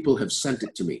 24 people have sent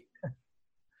it to me.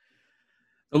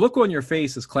 The look on your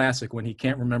face is classic when he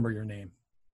can't remember your name.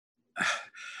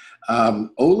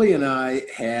 Ole and I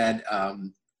had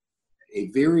a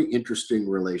very interesting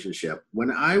relationship. When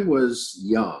I was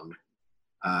young,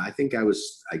 I think I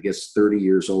was, 30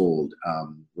 years old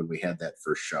when we had that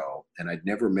first show, and I'd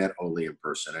never met Ole in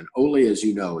person. And Ole, as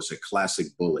you know, is a classic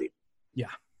bully.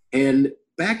 Yeah. And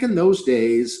back in those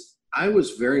days, I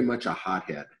was very much a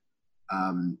hothead.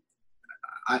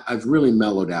 I've really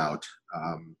mellowed out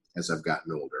as I've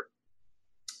gotten older,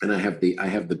 and I have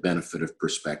the benefit of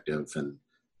perspective and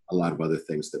a lot of other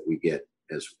things that we get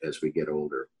as we get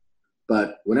older.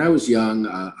 But when I was young,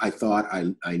 I thought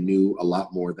I knew a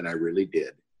lot more than I really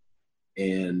did.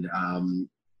 And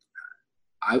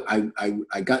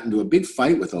I got into a big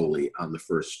fight with Ole on the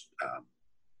first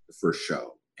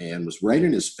show and was right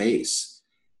in his face.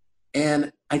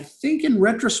 And I think in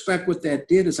retrospect, what that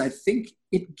did is I think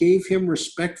it gave him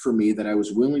respect for me that I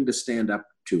was willing to stand up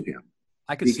to him.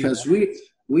 I could see that. Because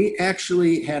we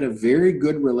actually had a very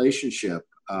good relationship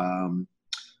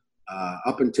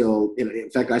up until, in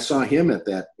fact, I saw him at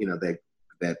that,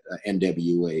 that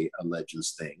NWA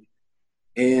Legends thing.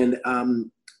 And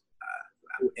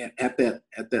at that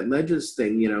Legends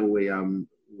thing,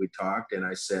 we talked, and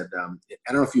I said, I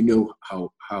don't know if you knew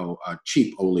how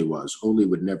cheap Ole was. Ole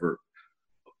would never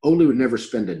Ole would never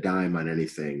spend a dime on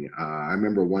anything. I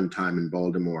remember one time in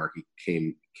Baltimore, he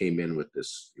came in with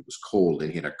this. It was cold,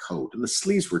 and he had a coat, and the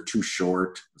sleeves were too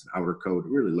short. It was an outer coat.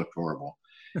 It really looked horrible.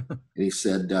 And he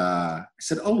said, "I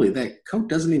said, Ole, that coat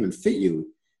doesn't even fit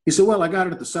you." He said, "Well, I got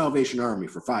it at the Salvation Army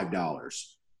for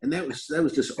 $5." And that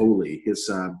was just Ole. His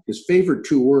favorite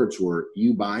 2 words were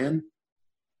 "you buying,"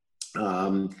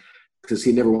 because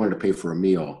he never wanted to pay for a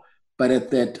meal. But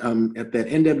at that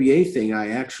NWA thing, I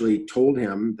actually told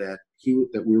him that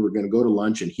we were going to go to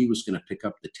lunch and he was going to pick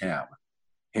up the tab.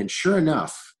 And sure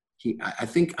enough, I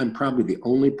think I'm probably the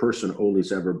only person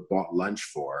Ole's ever bought lunch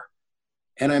for.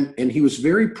 And he was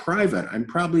very private. I'm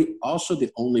probably also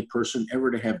the only person ever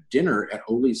to have dinner at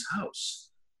Ole's house.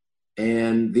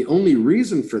 And the only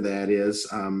reason for that is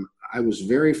I was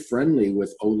very friendly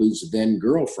with Ole's then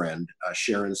girlfriend,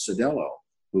 Sharon Sadello,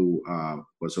 who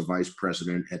was a vice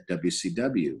president at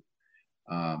WCW,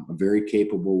 a very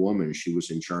capable woman. She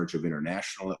was in charge of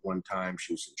international at one time.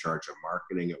 She was in charge of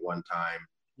marketing at one time.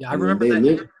 Yeah, I remember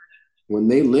that. When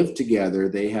they lived together,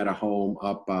 they had a home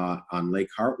up on Lake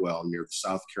Hartwell near the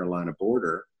South Carolina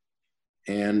border.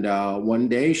 And one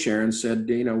day Sharon said,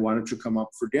 why don't you come up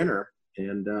for dinner?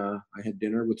 And I had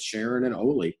dinner with Sharon and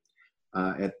Ole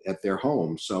at their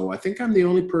home. So I think I'm the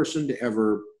only person to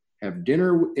ever have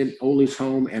dinner in Ole's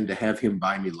home and to have him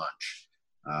buy me lunch.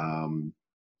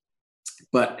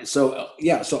 So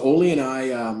Ole and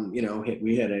I,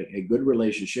 we had a good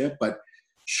relationship, but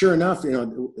sure enough,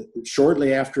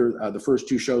 shortly after the first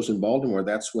 2 shows in Baltimore,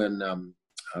 that's when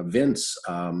Vince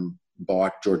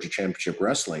bought Georgia Championship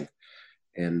Wrestling.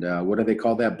 And what do they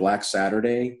call that? Black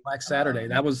Saturday? Black Saturday.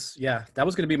 That was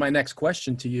going to be my next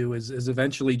question to you is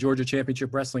eventually Georgia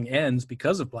Championship Wrestling ends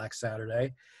because of Black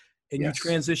Saturday. And yes.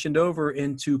 You transitioned over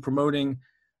into promoting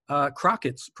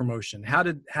Crockett's promotion. How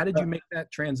did you make that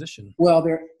transition? Well,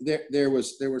 there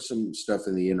was some stuff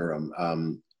in the interim.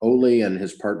 Ole and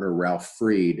his partner Ralph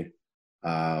Freed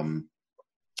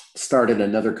started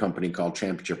another company called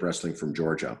Championship Wrestling from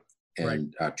Georgia,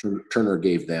 and right. Turner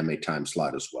gave them a time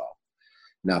slot as well,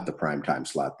 not the prime time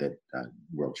slot that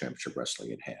World Championship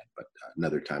Wrestling had, but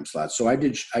another time slot. So I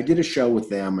did a show with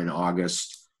them in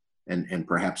August, and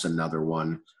perhaps another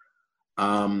one.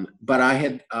 But I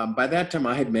had by that time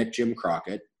I had met Jim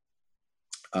Crockett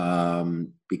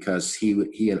because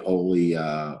he and Ole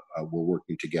were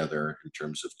working together in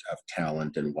terms of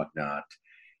talent and whatnot,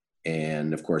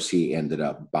 and of course he ended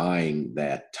up buying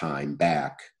that time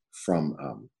back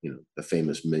from the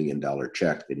famous $1 million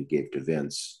check that he gave to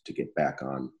Vince to get back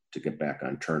on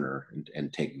Turner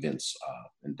and take Vince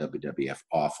and WWF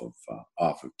off of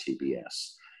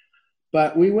TBS.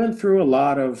 But we went through a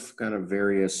lot of kind of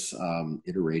various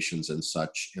iterations and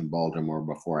such in Baltimore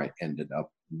before I ended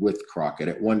up with Crockett.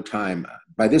 At one time,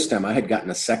 by this time, I had gotten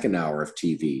a second hour of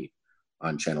TV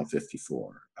on Channel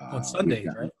 54. On Sundays,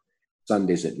 right?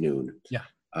 Sundays at noon. Yeah.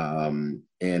 And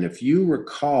if you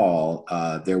recall,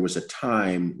 there was a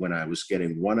time when I was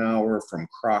getting 1 hour from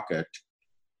Crockett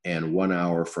and 1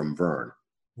 hour from Verne.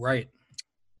 Right.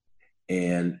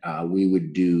 And we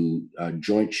would do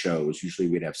joint shows. Usually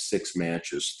we'd have 6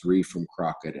 matches, 3 from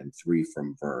Crockett and 3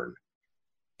 from Verne.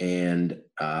 And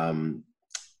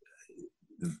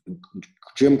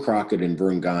Jim Crockett and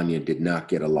Verne Gagne did not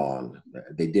get along.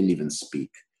 They didn't even speak.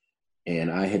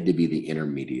 And I had to be the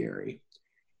intermediary.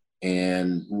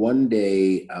 And one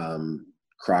day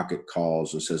Crockett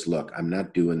calls and says, "Look, I'm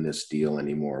not doing this deal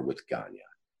anymore with Gagne.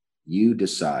 You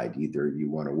decide, either you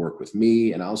want to work with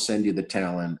me and I'll send you the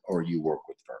talent, or you work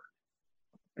with Verne."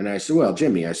 And I said, "Well,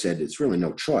 Jimmy," I said, "it's really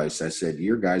no choice." I said,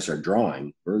 "Your guys are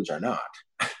drawing, Verne's are not."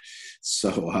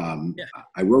 So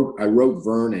I wrote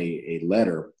Verne a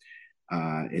letter.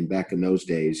 And back in those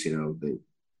days,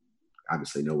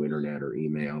 obviously no internet or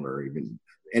email or even,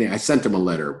 anyway, I sent him a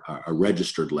letter, a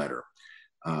registered letter,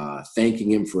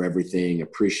 thanking him for everything,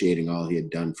 appreciating all he had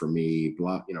done for me,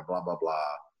 blah, blah, blah,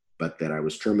 blah. But that I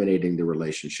was terminating the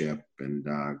relationship and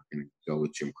going to go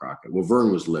with Jim Crockett. Well,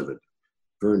 Verne was livid.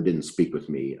 Verne didn't speak with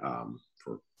me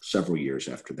for several years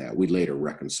after that. We later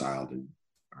reconciled and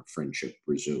our friendship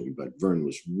resumed, but Verne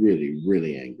was really,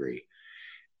 really angry.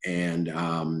 And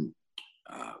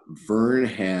Verne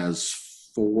has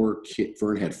 4 kids.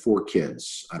 Verne had 4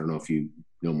 kids. I don't know if you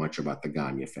know much about the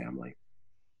Gagne family.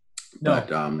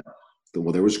 No. But,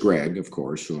 well, there was Greg, of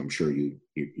course, who I'm sure you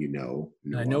know.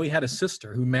 I know he had a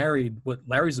sister who married,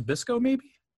 Larry Zbyszko,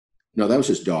 maybe? No, that was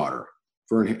his daughter.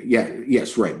 Verne,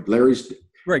 yes, right. Larry's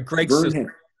right. Greg's Verne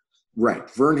sister.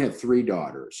 Verne had 3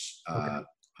 daughters: Okay.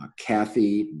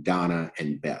 Kathy, Donna,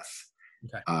 and Beth.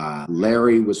 Okay.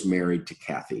 Larry was married to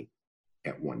Kathy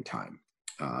at one time.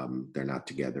 They're not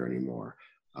together anymore.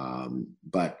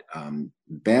 But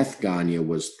Beth Gagne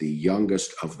was the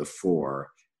youngest of the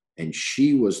four, and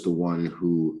she was the one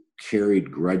who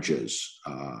carried grudges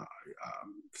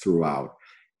throughout.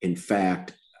 In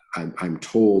fact, I'm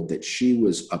told that she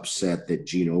was upset that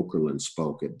Gene Okerlund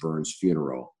spoke at Vern's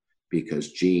funeral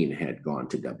because Gene had gone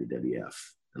to WWF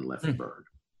and left Vern.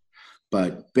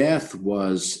 But Beth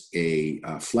was a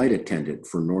flight attendant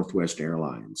for Northwest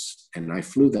Airlines, and I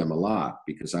flew them a lot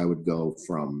because I would go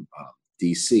from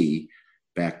DC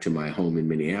back to my home in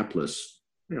Minneapolis,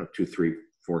 2, 3,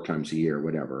 4 times a year,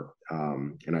 whatever.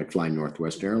 And I'd fly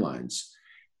Northwest Airlines.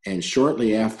 And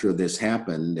shortly after this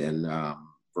happened, and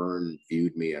Vern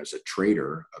viewed me as a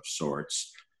traitor of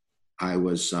sorts, I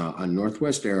was on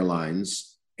Northwest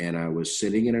Airlines, and I was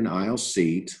sitting in an aisle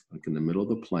seat, like in the middle of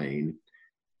the plane,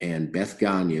 and Beth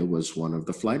Gagne was one of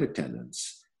the flight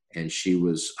attendants, and she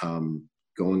was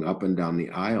going up and down the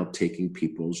aisle taking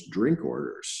people's drink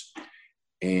orders.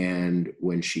 And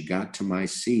when she got to my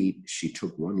seat, she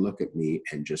took one look at me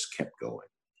and just kept going.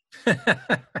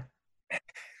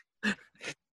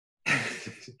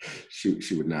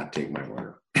 She would not take my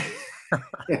order.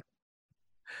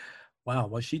 Wow.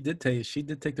 Well, she did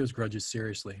take those grudges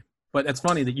seriously. But it's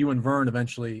funny that you and Vern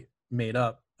eventually made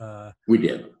up. We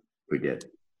did.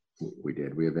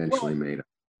 We eventually made up.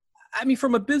 I mean,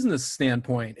 from a business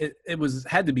standpoint, it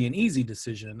had to be an easy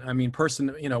decision. I mean,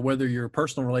 whether your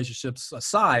personal relationships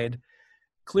aside,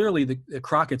 clearly the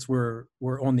Crockett's were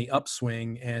on the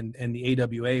upswing, and the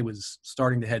AWA was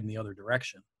starting to head in the other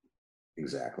direction.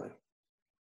 Exactly.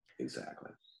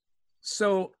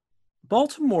 So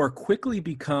Baltimore quickly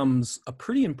becomes a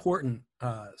pretty important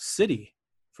city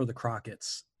for the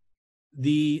Crockett's.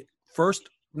 It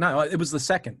was the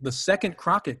second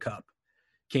Crockett Cup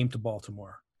came to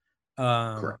Baltimore.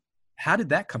 Correct. How did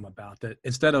that come about? That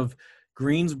instead of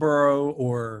Greensboro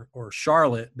or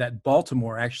Charlotte, that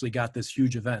Baltimore actually got this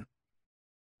huge event?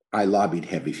 I lobbied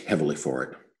heavily for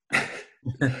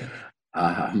it.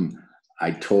 I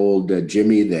told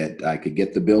Jimmy that I could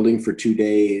get the building for 2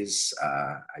 days.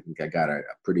 I think I got a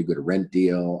pretty good rent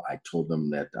deal. I told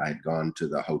them that I'd gone to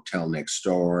the hotel next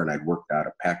door and I'd worked out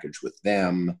a package with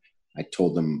them. I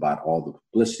told them about all the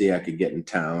publicity I could get in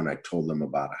town. I told them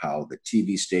about how the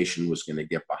TV station was going to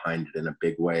get behind it in a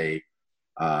big way.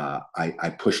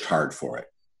 I pushed hard for it.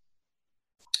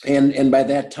 And by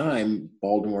that time,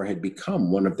 Baltimore had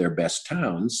become one of their best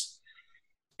towns.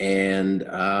 And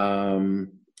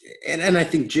I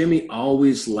think Jimmy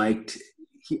always liked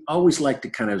to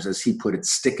kind of, as he put it,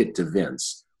 stick it to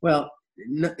Vince. Well,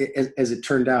 as it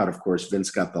turned out, of course,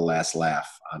 Vince got the last laugh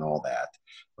on all that.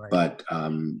 Right. But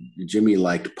Jimmy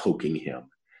liked poking him.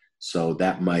 So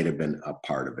that might have been a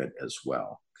part of it as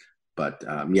well. But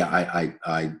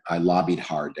I lobbied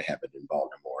hard to have it in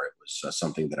Baltimore. It was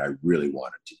something that I really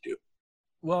wanted to do.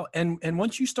 Well, and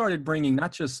once you started bringing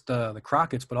not just the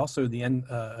Crockett's, but also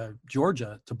the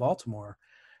Georgia to Baltimore,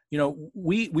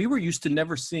 we were used to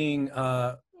never seeing.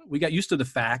 We got used to the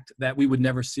fact that we would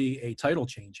never see a title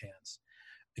change hands,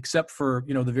 except for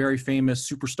the very famous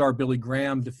Superstar Billy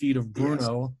Graham defeat of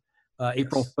Bruno, yes.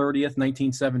 April 30th,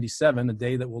 1977, a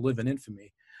day that will live in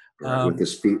infamy. Right, with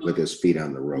his feet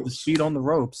on the ropes. With his feet on the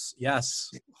ropes, yes.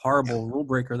 Horrible rule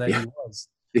breaker that he was.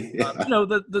 Yeah.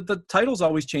 The titles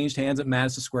always changed hands at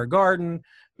Madison Square Garden.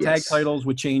 Tag titles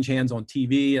would change hands on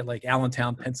TV at like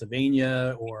Allentown,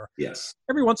 Pennsylvania, or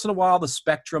every once in a while the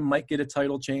Spectrum might get a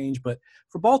title change. But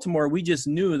for Baltimore, we just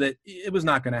knew that it was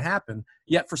not going to happen.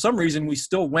 Yet for some reason, we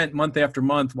still went month after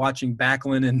month watching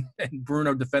Backlund and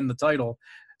Bruno defend the title,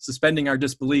 suspending our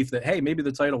disbelief that, hey, maybe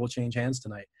the title will change hands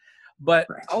tonight. But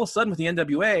all of a sudden with the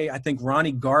NWA, I think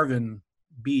Ronnie Garvin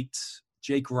beat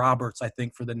Jake Roberts, I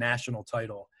think, for the national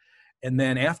title. And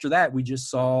then after that, we just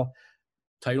saw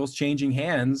titles changing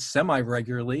hands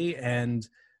semi-regularly. And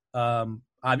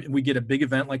we get a big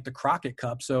event like the Crockett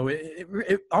Cup. So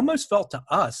it almost felt to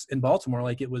us in Baltimore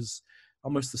like it was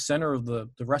almost the center of the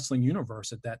wrestling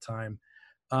universe at that time.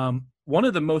 One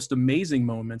of the most amazing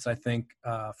moments, I think,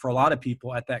 for a lot of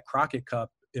people at that Crockett Cup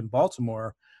in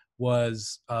Baltimore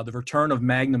was the return of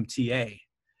Magnum TA,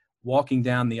 walking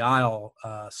down the aisle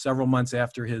several months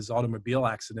after his automobile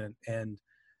accident and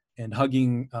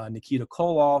hugging Nikita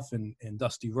Koloff and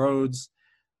Dusty Rhodes.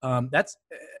 I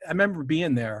remember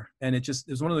being there, and it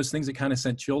was one of those things that kind of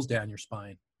sent chills down your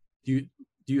spine. Do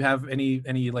you have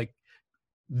any like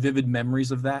vivid memories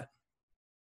of that?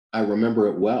 I remember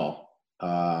it well,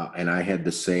 and I had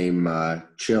the same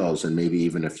chills and maybe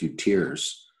even a few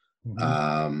tears.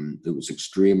 Mm-hmm. It was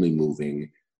extremely moving.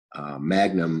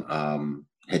 Magnum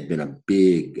had been a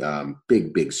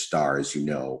big star, as you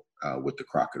know, with the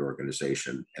Crockett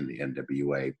organization and the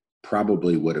NWA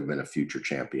probably would have been a future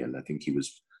champion. I think he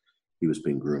was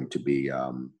being groomed to be,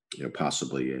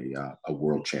 possibly a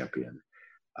world champion.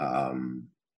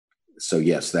 So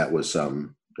yes, that was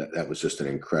just an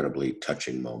incredibly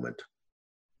touching moment.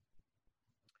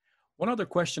 One other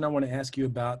question I want to ask you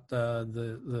about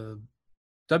the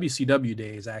WCW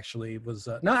days actually was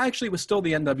it was still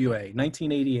the NWA.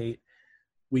 1988,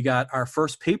 we got our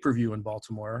first pay-per-view in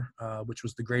Baltimore, which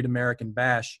was the Great American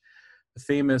Bash, the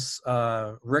famous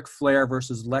Ric Flair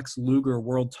versus Lex Luger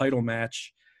world title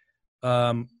match.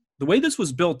 The way this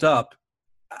was built up,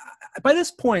 by this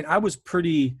point, I was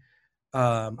pretty,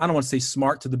 I don't want to say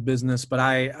smart to the business,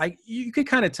 but you could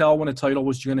kind of tell when a title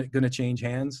was going to change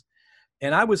hands.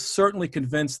 And I was certainly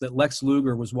convinced that Lex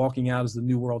Luger was walking out as the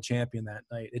new world champion that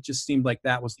night. It just seemed like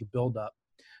that was the buildup.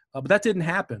 But that didn't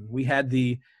happen. We had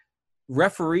the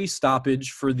referee stoppage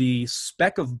for the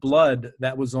speck of blood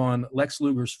that was on Lex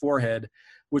Luger's forehead,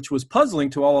 which was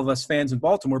puzzling to all of us fans in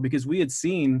Baltimore because we had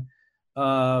seen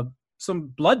some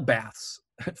bloodbaths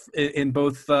in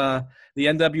both the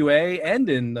NWA and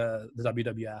in the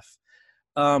WWF.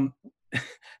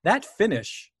 That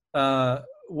finish,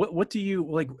 what do you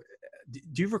like?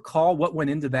 Do you recall what went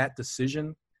into that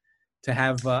decision to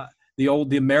have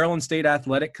the Maryland State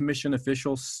Athletic Commission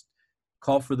officials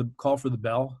call for the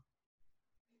bell?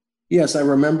 Yes, I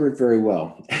remember it very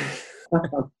well.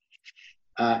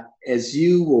 As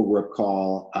you will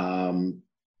recall,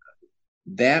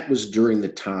 that was during the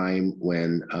time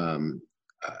when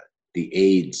the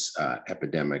AIDS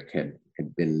epidemic had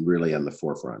been really on the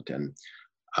forefront, and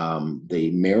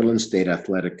the Maryland State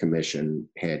Athletic Commission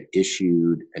had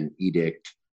issued an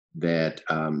edict that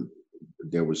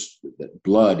that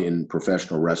blood in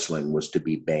professional wrestling was to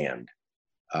be banned,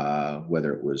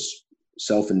 whether it was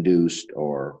self-induced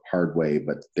or hard way,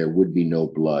 but there would be no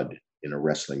blood in a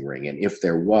wrestling ring. And if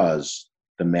there was,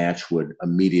 the match would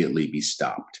immediately be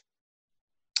stopped.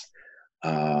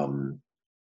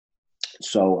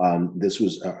 So this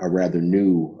was a rather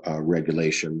new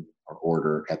regulation or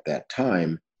order at that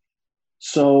time.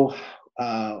 So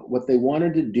what they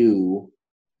wanted to do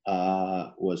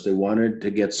was they wanted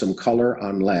to get some color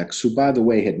on Lex, who, by the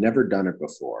way, had never done it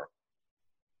before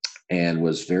and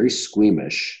was very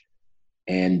squeamish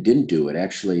and didn't do it.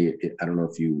 Actually, I don't know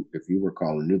if you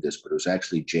recall and knew this, but it was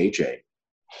actually JJ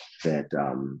that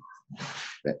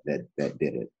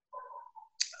did it.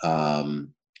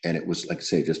 And it was, like I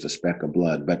say, just a speck of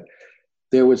blood. But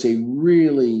there was a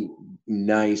really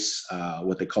nice,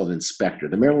 what they called inspector.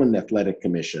 The Maryland Athletic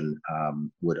Commission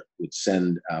would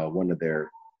send one of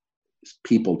their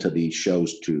people to these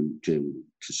shows to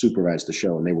supervise the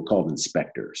show, and they were called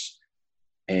inspectors.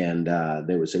 And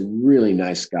there was a really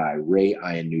nice guy, Ray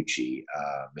Iannucci,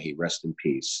 may he rest in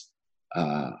peace,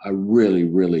 a really,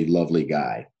 really lovely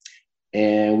guy.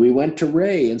 And we went to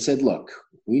Ray and said, look,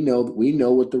 we know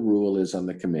what the rule is on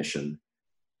the commission,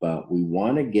 but we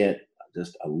want to get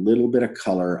just a little bit of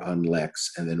color on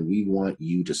Lex, and then we want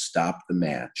you to stop the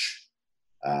match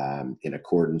in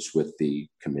accordance with the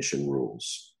commission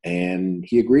rules. And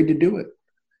he agreed to do it.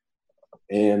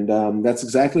 And that's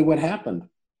exactly what happened.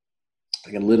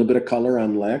 I got a little bit of color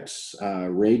on Lex.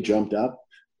 Ray jumped up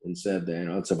and said,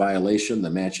 it's a violation.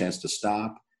 The match has to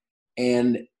stop.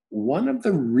 And one of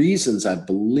the reasons I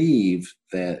believe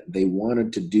that they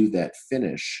wanted to do that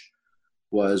finish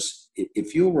was,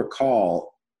 if you'll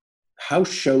recall, house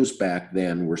shows back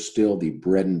then were still the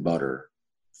bread and butter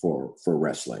for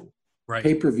wrestling. Right.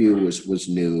 Pay-per-view was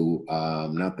new.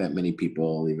 Not that many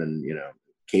people, even,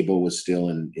 cable was still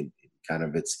in kind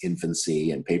of its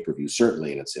infancy, and pay-per-view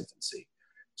certainly in its infancy.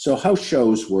 So house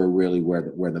shows were really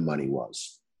where the money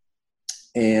was.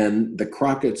 And the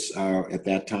Crockett's at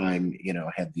that time,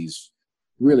 had these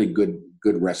really good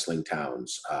wrestling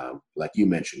towns, like you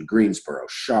mentioned, Greensboro,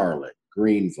 Charlotte,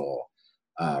 Greenville,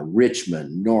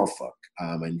 Richmond, Norfolk.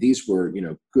 And these were,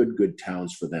 good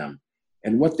towns for them.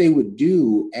 And what they would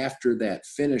do after that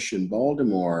finish in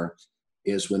Baltimore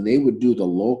is, when they would do the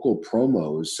local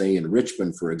promos, say in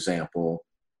Richmond, for example,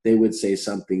 they would say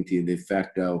something to the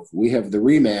effect of, we have the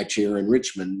rematch here in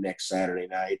Richmond next Saturday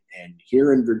night, and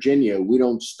here in Virginia, we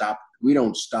don't stop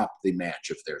the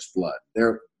match if there's blood.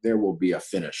 There will be a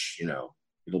finish,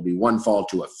 it'll be one fall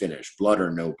to a finish, blood or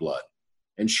no blood.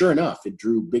 And sure enough, it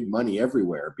drew big money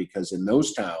everywhere, because in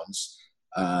those towns,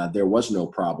 there was no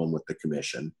problem with the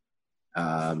commission.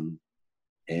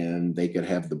 And they could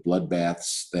have the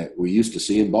bloodbaths that we used to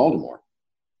see in Baltimore.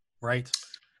 Right.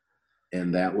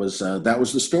 And that was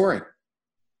the story.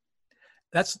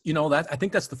 That's, I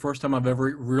think that's the first time I've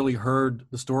ever really heard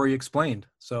the story explained.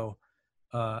 So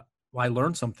I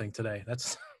learned something today.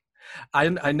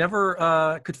 I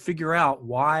never could figure out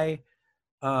why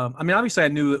I mean, obviously I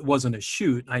knew it wasn't a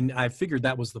shoot. I figured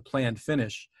that was the planned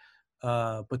finish.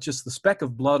 But just the speck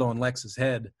of blood on Lex's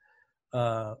head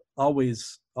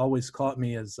always caught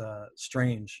me as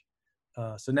strange.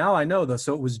 So now I know, though.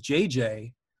 So it was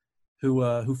JJ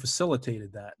who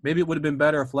facilitated that. Maybe it would have been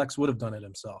better if Lex would have done it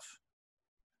himself.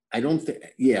 I don't think,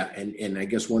 yeah, and I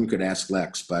guess one could ask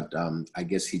Lex, but I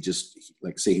guess he just,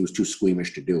 like, say he was too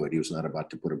squeamish to do it. He was not about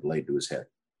to put a blade to his head.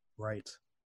 Right.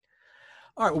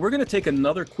 All right, well, we're going to take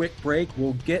another quick break.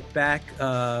 We'll get back.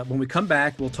 When we come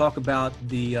back, we'll talk about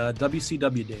the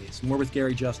WCW days. More with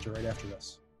Gary Juster right after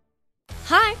this.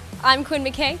 Hi, I'm Quinn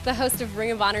McKay, the host of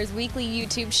Ring of Honor's weekly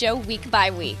YouTube show, Week by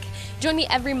Week. Join me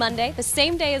every Monday, the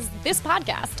same day as this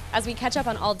podcast, as we catch up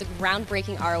on all the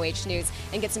groundbreaking ROH news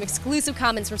and get some exclusive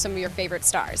comments from some of your favorite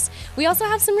stars. We also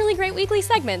have some really great weekly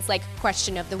segments like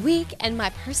Question of the Week and my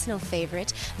personal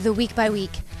favorite, the Week by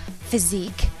Week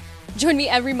Physique. Join me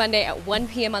every Monday at 1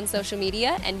 p.m. on social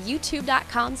media and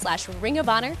youtube.com/Ring of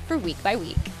Honor for Week by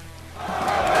Week.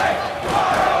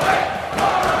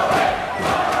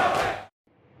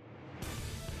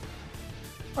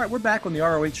 All right, we're back on the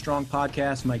ROH Strong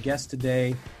podcast. My guest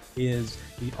today is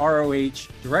the ROH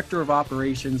Director of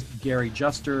Operations, Gary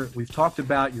Juster. We've talked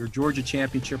about your Georgia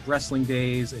Championship Wrestling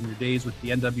days and your days with the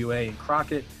NWA and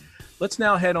Crockett. Let's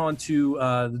now head on to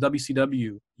the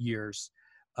WCW years.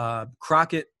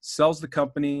 Crockett sells the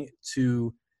company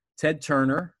to Ted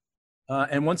Turner,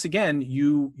 and once again,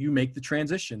 you make the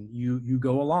transition. You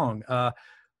go along.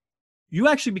 You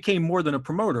actually became more than a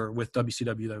promoter with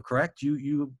WCW, though, correct?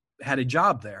 You had a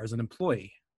job there as an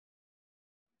employee.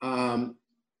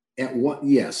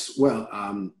 Yes.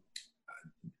 Well,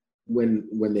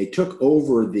 when they took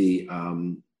over the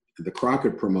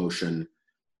Crockett promotion,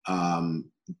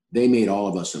 they made all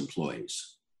of us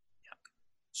employees.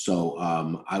 So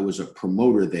I was a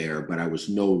promoter there, but I was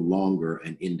no longer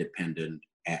an independent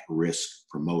at-risk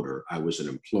promoter. I was an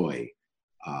employee.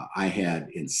 I had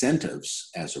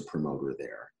incentives as a promoter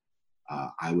there.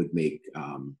 I would make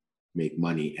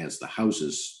money as the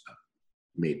houses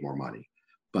made more money,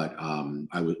 but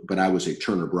I was a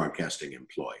Turner Broadcasting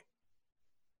employee.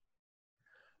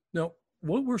 Now,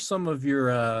 what were some of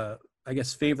your, I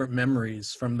guess, favorite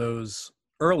memories from those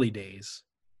early days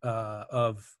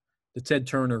of the Ted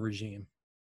Turner regime?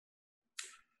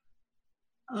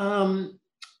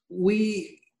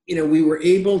 We were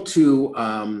able to,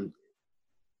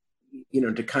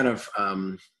 to kind of,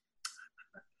 I'm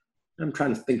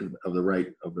trying to think of the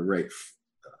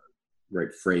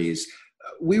right phrase.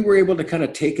 We were able to kind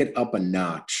of take it up a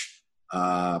notch,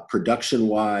 production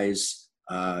wise.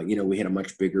 We had a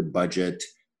much bigger budget.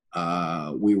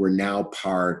 We were now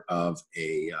part of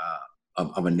a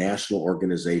national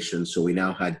organization, so we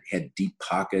now had deep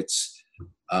pockets.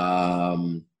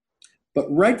 But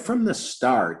right from the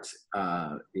start,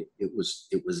 it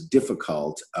was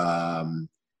difficult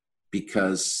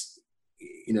because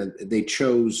they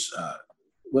chose.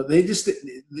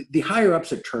 The higher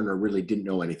ups at Turner really didn't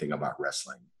know anything about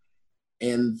wrestling,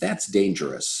 and that's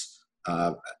dangerous.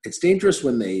 It's dangerous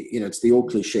when they, it's the old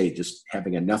cliche, just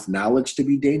having enough knowledge to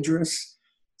be dangerous.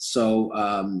 So,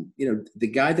 the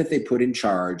guy that they put in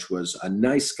charge was a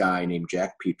nice guy named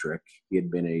Jack Petrick. He had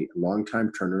been a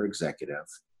longtime Turner executive,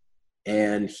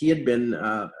 and he had been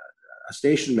a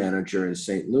station manager in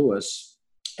St. Louis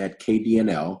at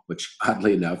KDNL, which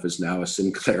oddly enough is now a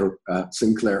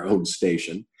Sinclair-owned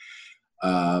station,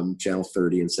 Channel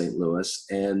 30 in St. Louis.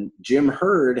 And Jim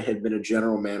Hurd had been a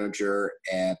general manager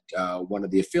at one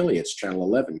of the affiliates, Channel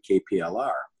 11,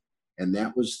 KPLR. And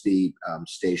that was the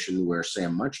station where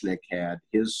Sam Muchnick had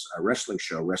his wrestling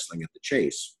show, Wrestling at the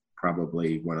Chase,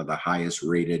 probably one of the highest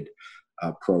rated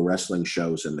pro wrestling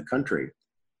shows in the country.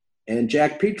 And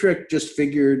Jack Petrick just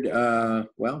figured,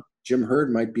 Jim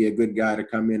Hurd might be a good guy to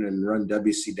come in and run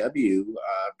WCW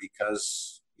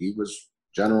because he was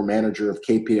general manager of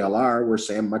KPLR, where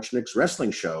Sam Muchnick's wrestling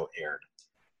show aired.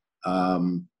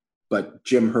 But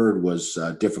Jim Hurd was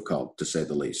difficult, to say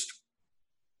the least.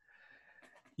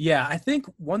 Yeah, I think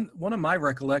one of my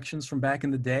recollections from back in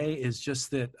the day is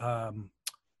just that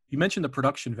you mentioned the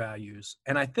production values,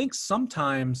 and I think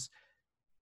sometimes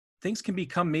things can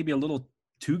become maybe a little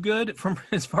too good from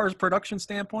as far as production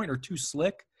standpoint, or too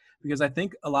slick. Because I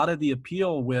think a lot of the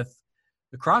appeal with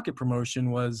the Crockett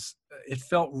promotion was it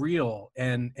felt real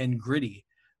and gritty.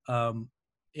 I want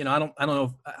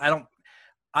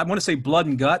to say blood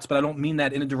and guts, but I don't mean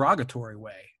that in a derogatory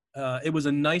way. It was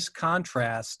a nice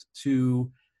contrast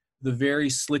to the very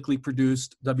slickly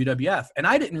produced WWF. And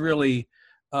I didn't really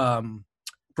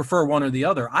prefer one or the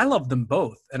other. I loved them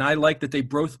both. And I liked that they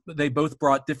both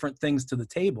brought different things to the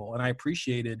table. And I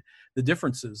appreciated the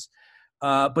differences.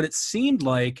 But it seemed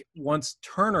like once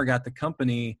Turner got the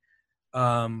company,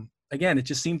 again,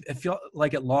 it felt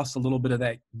like it lost a little bit of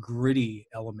that gritty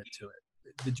element to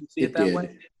it. Did you see it that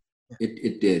way?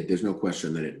 It did. There's no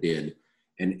question that it did.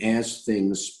 And as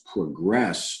things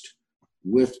progressed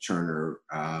with Turner,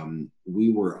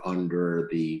 we were under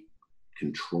the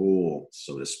control,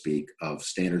 so to speak, of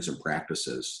Standards and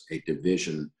Practices, a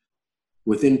division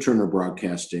within Turner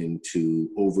Broadcasting to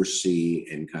oversee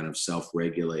and kind of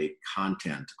self-regulate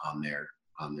content on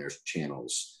their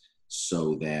channels,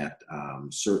 so that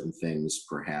certain things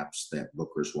perhaps that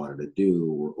bookers wanted to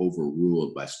do were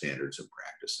overruled by Standards and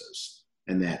Practices.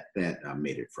 And that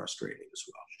made it frustrating as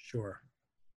well. Sure.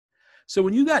 So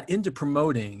when you got into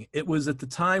promoting, it was at the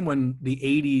time when the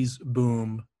 80s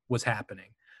boom was happening.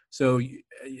 So,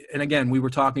 and again, we were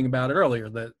talking about it earlier,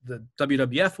 the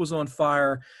WWF was on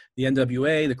fire, the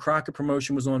NWA, the Crockett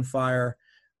promotion was on fire.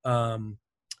 And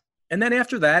then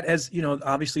after that, as you know,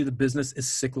 obviously the business is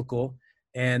cyclical,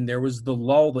 and there was the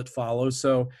lull that follows.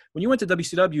 So when you went to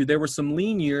WCW, there were some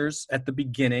lean years at the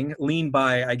beginning, lean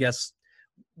by, I guess,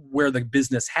 where the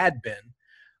business had been.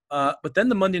 But then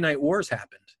the Monday Night Wars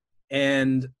happened.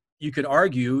 And you could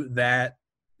argue that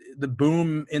the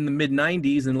boom in the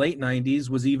mid-90s and late 90s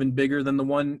was even bigger than the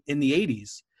one in the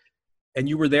 80s. And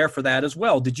you were there for that as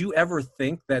well. Did you ever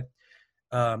think that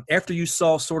after you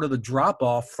saw sort of the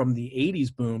drop-off from the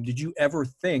 80s boom, did you ever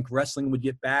think wrestling would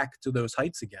get back to those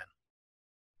heights again?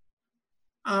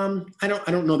 I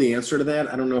don't know the answer to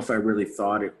that. I don't know if I really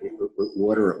thought it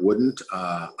would or it wouldn't.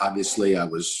 Obviously, I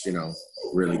was,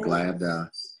 really glad,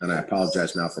 and I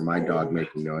apologize now for my dog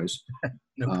making noise.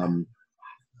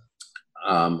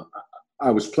 I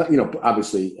was,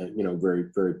 obviously, very,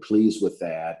 very pleased with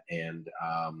that, and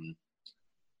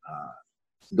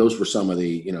those were some of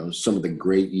the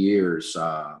great years,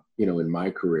 in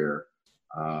my career.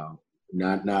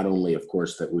 Not only, of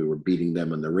course, that we were beating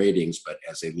them in the ratings, but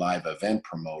as a live event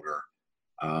promoter,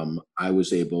 I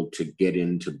was able to get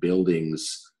into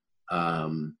buildings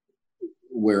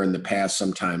where in the past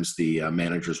sometimes the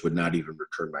managers would not even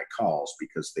return my calls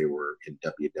because they were in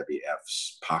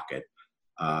WWF's pocket.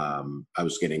 I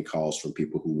was getting calls from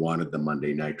people who wanted the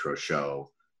Monday Nitro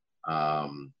show. I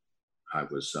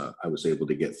was able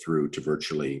to get through to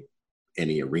virtually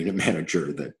any arena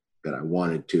manager that I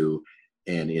wanted to.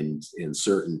 And in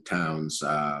certain towns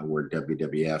where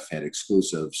WWF had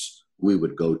exclusives, we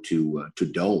would go to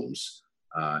domes.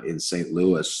 In St.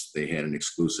 Louis, they had an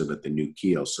exclusive at the New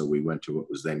Keel, so we went to what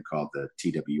was then called the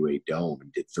TWA Dome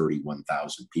and did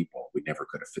 31,000 people. We never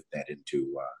could have fit that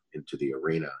into the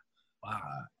arena. Wow.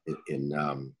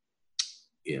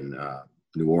 In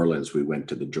New Orleans, we went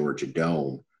to the Georgia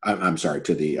Dome. I'm sorry,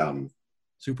 to the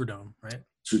Superdome, right?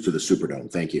 To the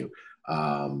Superdome. Thank you.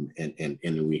 And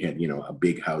we had, a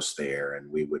big house there,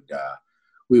 and we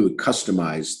would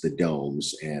customize the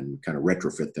domes and kind of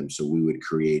retrofit them. So we would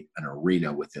create an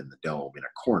arena within the dome in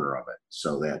a corner of it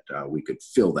so that we could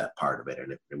fill that part of it,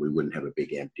 and we wouldn't have a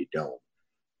big empty dome.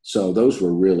 So those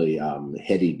were really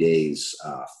heady days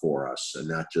for us, and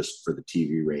not just for the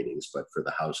TV ratings, but for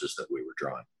the houses that we were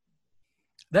drawing.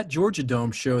 That Georgia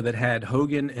Dome show that had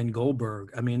Hogan and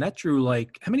Goldberg, I mean, that drew how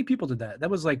many people did that? That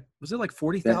was it like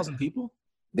 40,000 people?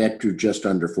 That drew just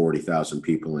under 40,000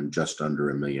 people and just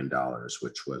under $1 million,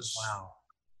 which was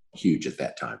huge at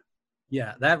that time.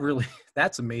 Yeah,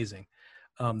 that's amazing.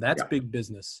 That's big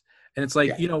business. And it's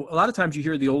like, a lot of times you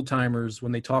hear the old timers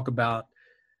when they talk about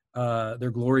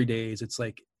their glory days, it's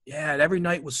like, yeah, every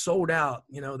night was sold out.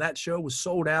 That show was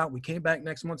sold out. We came back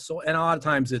next month. And a lot of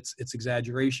times it's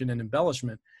exaggeration and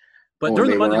embellishment. But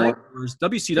during the Monday Night Wars,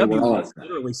 WCW was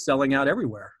literally selling out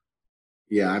everywhere.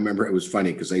 Yeah, I remember it was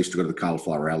funny because I used to go to the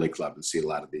Cauliflower Alley Club and see a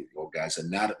lot of the old guys.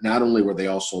 And not only were they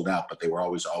all sold out, but they were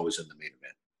always in the main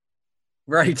event.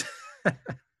 Right.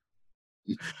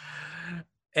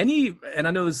 And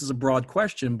I know this is a broad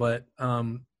question, but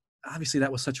obviously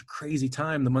that was such a crazy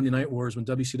time, the Monday Night Wars, when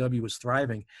WCW was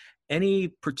thriving. Any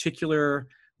particular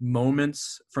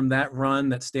moments from that run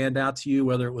that stand out to you,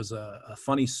 whether it was a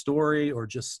funny story or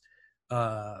just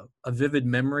a vivid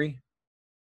memory?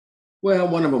 Well,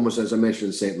 one of them was, as I mentioned,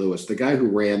 in St. Louis. The guy who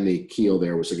ran the Keel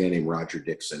there was a guy named Roger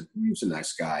Dixon. He was a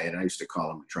nice guy, and I used to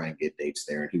call him to try and get dates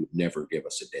there, and he would never give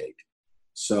us a date.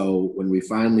 So when we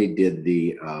finally did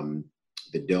the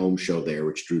Dome show there,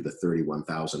 which drew the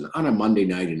 31,000 on a Monday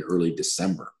night in early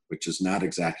December, which is not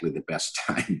exactly the best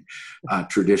time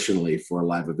traditionally for a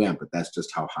live event, but that's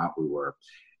just how hot we were.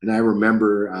 And I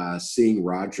remember seeing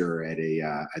Roger at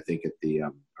I think at the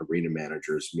arena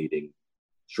managers meeting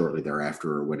shortly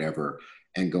thereafter or whatever,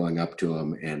 and going up to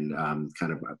him and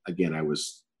kind of, again, I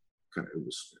was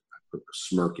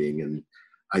smirking, and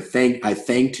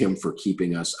thanked him for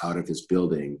keeping us out of his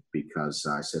building, because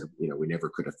I said, we never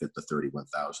could have fit the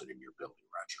 31,000 in your building,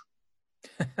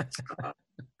 Roger.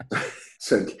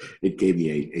 So it gave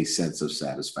me a sense of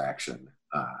satisfaction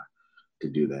to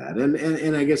do that.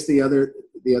 And I guess the other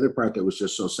part that was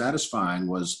just so satisfying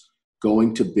was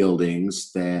going to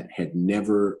buildings that had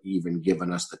never even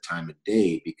given us the time of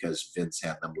day because Vince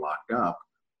had them locked up,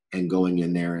 and going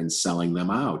in there and selling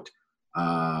them out.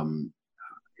 And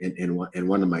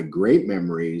one of my great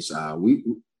memories,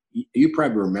 you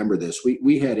probably remember this.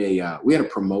 We had a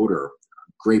promoter,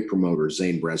 great promoter,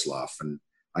 Zane Bresloff, and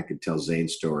I could tell Zane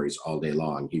stories all day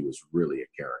long. He was really a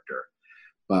character.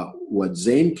 But what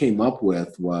Zane came up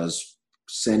with was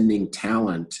sending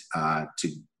talent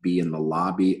to be in the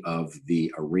lobby of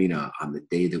the arena on the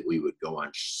day that we would go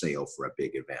on sale for a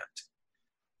big event.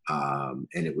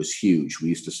 And it was huge. We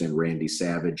used to send Randy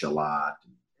Savage a lot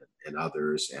and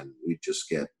others, and we'd just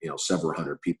get, several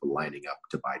hundred people lining up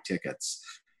to buy tickets.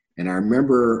 And I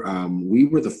remember we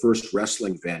were the first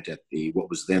wrestling event at what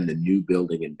was then the new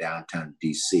building in downtown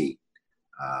DC,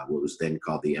 what was then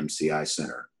called the MCI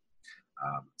Center.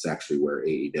 It's actually where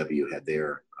AEW had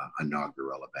their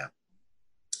inaugural event.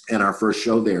 And our first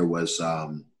show there was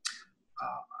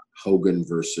Hogan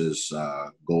versus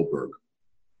Goldberg.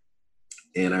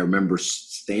 And I remember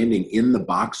standing in the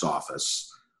box office,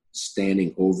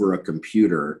 standing over a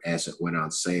computer as it went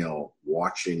on sale,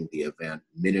 watching the event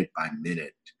minute by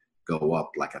minute go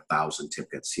up like 1,000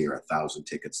 tickets here, 1,000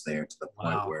 tickets there, to the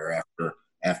point where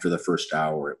after the first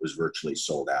hour, it was virtually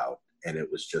sold out. And it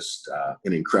was just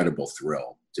an incredible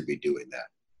thrill to be doing that.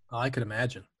 Oh, I could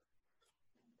imagine.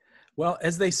 Well,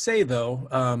 as they say, though,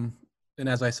 and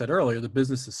as I said earlier, the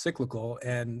business is cyclical.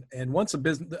 And once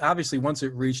once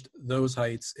it reached those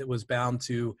heights, it was bound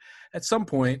to, at some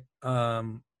point, I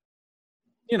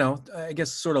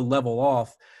guess sort of level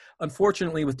off.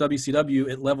 Unfortunately, with WCW,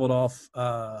 it leveled off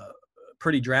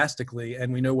pretty drastically.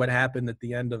 And we know what happened at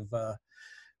the end of,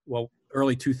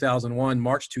 early 2001,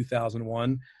 March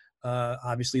 2001.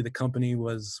 Obviously, the company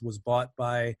was bought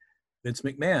by Vince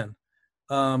McMahon.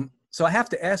 So I have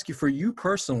to ask you, for you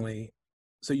personally,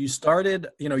 so you started,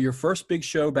 your first big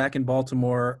show back in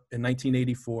Baltimore in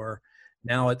 1984.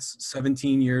 Now it's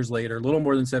 17 years later, a little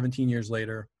more than 17 years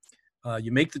later.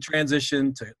 You make the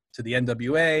transition to the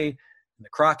NWA and the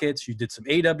Crockett's. You did some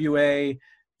AWA.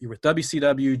 You're with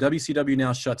WCW. WCW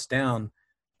now shuts down.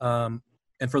 And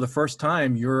for the first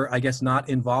time, you're, I guess, not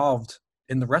involved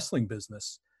in the wrestling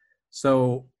business.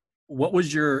 So what were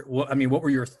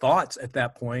your thoughts at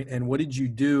that point, and what did you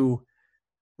do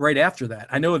right after that?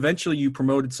 I know eventually you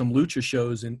promoted some lucha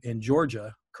shows in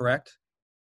Georgia, correct?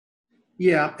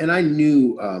 Yeah, and I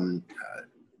knew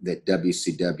that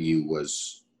WCW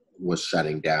was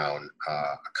shutting down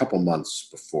a couple months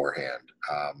beforehand.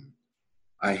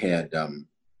 I had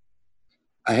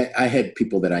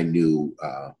people that I knew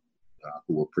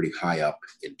who were pretty high up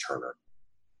in Turner,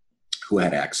 who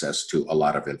had access to a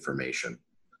lot of information.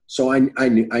 So I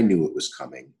knew it was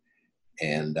coming.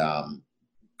 And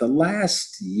the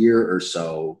last year or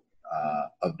so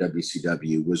of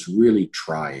WCW was really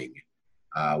trying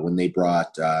when they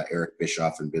brought Eric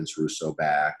Bischoff and Vince Russo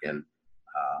back. And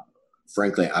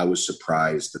frankly, I was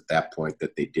surprised at that point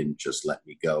that they didn't just let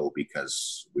me go,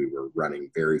 because we were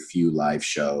running very few live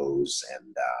shows,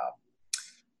 and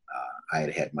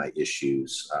I had my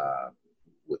issues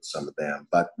with some of them.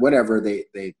 But whatever, they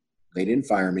didn't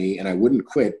fire me, and I wouldn't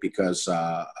quit because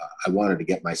I wanted to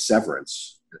get my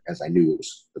severance, as I knew it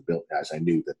was as I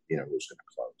knew that it was going to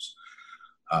close.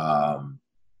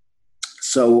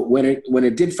 So when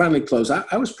it did finally close,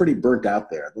 I was pretty burnt out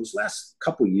there. Those last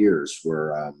couple years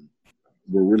were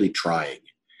really trying,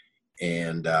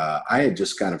 and I had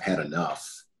just kind of had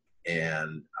enough.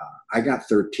 And I got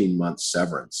 13 months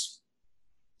severance.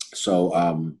 So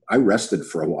I rested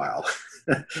for a while.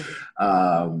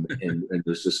 And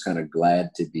was just kind of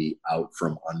glad to be out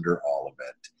from under all of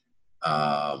it.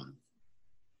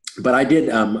 But I did,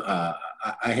 I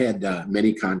had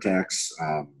many contacts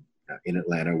in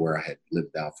Atlanta, where I had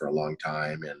lived out for a long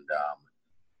time. And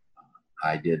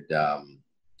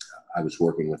I was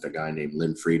working with a guy named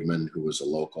Lynn Friedman, who was a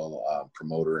local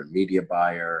promoter and media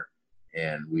buyer.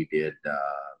 And we did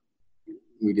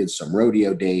some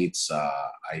rodeo dates.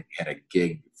 I had a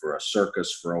gig for a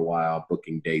circus for a while,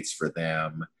 booking dates for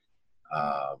them.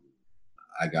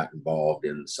 I got involved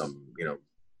in some,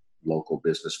 local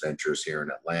business ventures here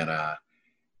in Atlanta.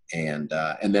 And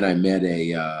then I met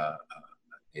a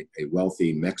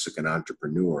wealthy Mexican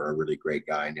entrepreneur, a really great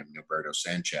guy named Norberto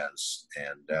Sanchez.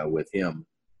 And with him,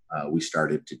 we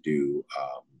started to do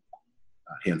a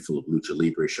handful of Lucha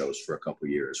Libre shows for a couple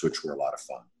of years, which were a lot of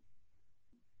fun.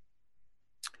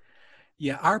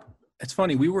 Yeah, it's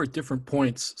funny. We were at different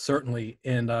points, certainly,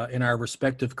 in our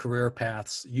respective career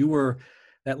paths. You were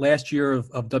that last year of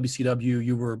WCW.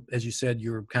 You were, as you said,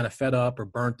 you were kind of fed up or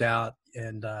burnt out,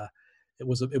 and it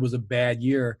was a bad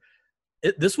year.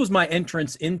 This was my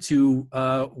entrance into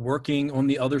working on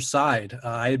the other side.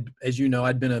 As you know,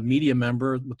 I'd been a media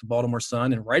member with the Baltimore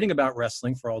Sun and writing about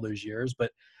wrestling for all those years.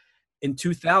 But in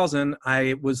 2000,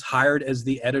 I was hired as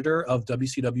the editor of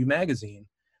WCW Magazine.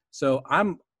 So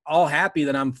I'm all happy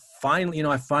that I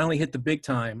finally hit the big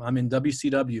time. I'm in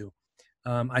WCW.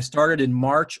 I started in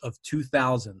March of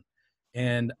 2000,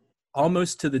 and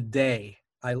almost to the day,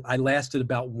 I lasted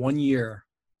about 1 year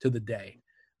to the day.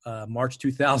 March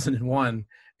 2001,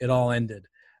 it all ended.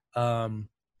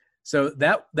 So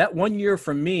that 1 year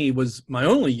for me was my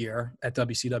only year at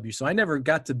WCW. So I never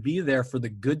got to be there for the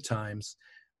good times.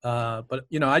 But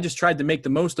I just tried to make the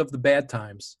most of the bad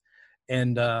times.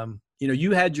 And,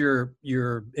 you had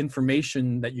your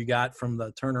information that you got from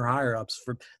the Turner higher ups.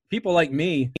 For people like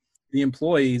me, the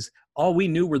employees, all we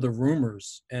knew were the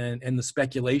rumors and the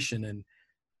speculation. And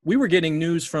we were getting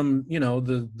news from,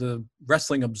 the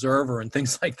Wrestling Observer and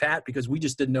things like that because we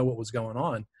just didn't know what was going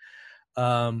on.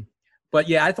 But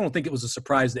yeah, I don't think it was a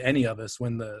surprise to any of us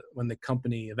when the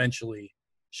company eventually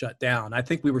shut down. I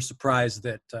think we were surprised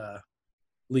that, at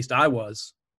least I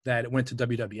was, that it went to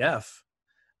WWF.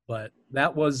 But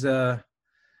that was a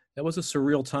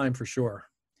surreal time for sure.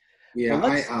 Yeah,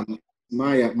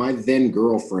 my then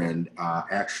girlfriend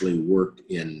actually worked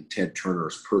in Ted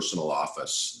Turner's personal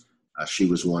office. She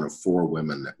was one of 4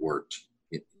 women that worked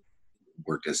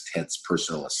as Ted's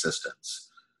personal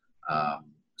assistants.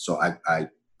 So I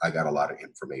got a lot of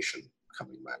information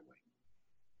coming my way.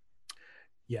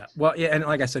 Yeah, well, yeah, and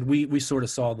like I said, we sort of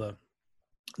saw the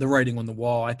writing on the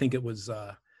wall. I think it was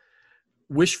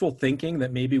wishful thinking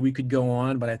that maybe we could go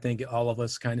on, but I think all of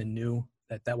us kind of knew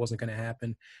that wasn't going to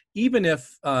happen. Even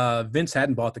if Vince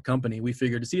hadn't bought the company, we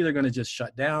figured it's either going to just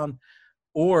shut down,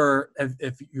 or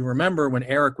if you remember when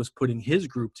Eric was putting his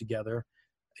group together,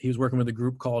 he was working with a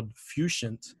group called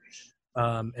Fucient,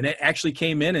 and it actually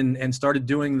came in and started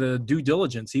doing the due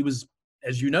diligence. He was,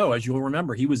 as you'll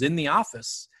remember, he was in the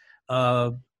office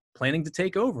planning to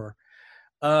take over.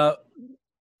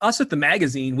 Us at the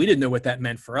magazine, we didn't know what that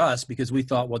meant for us because we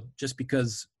thought, well, just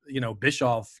because,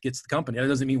 Bischoff gets the company, that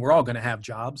doesn't mean we're all going to have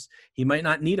jobs. He might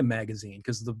not need a magazine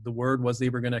because the word was they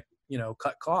were going to,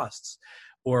 cut costs.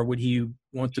 Or would he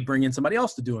want to bring in somebody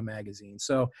else to do a magazine?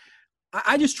 So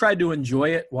I just tried to enjoy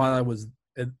it while I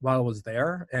was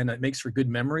there, and it makes for good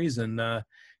memories. And, I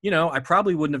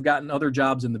probably wouldn't have gotten other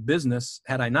jobs in the business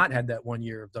had I not had that 1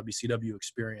 year of WCW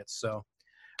experience. So,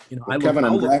 well, Kevin,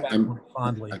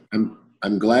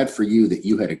 I'm glad for you that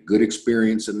you had a good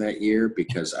experience in that year,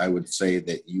 because I would say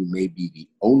that you may be the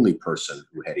only person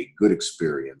who had a good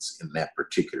experience in that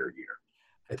particular year.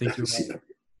 I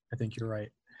think you're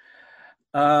right.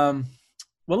 Well,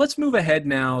 let's move ahead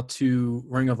now to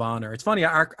Ring of Honor. It's funny,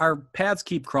 our paths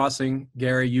keep crossing,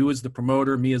 Gary. You as the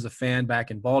promoter, me as a fan back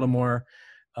in Baltimore,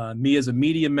 me as a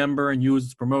media member, and you as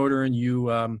the promoter, and you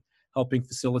helping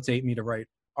facilitate me to write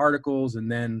articles.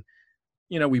 And then,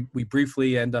 we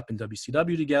briefly end up in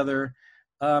WCW together.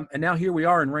 And now here we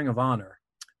are in Ring of Honor.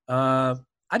 I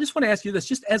just want to ask you this,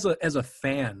 just as a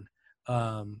fan,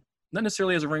 not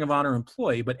necessarily as a Ring of Honor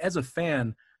employee, but as a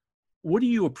fan, what do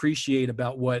you appreciate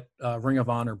about what Ring of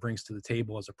Honor brings to the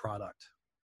table as a product?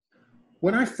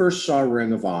 When I first saw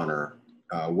Ring of Honor,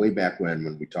 way back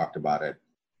when we talked about it,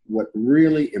 what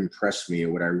really impressed me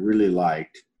and what I really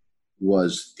liked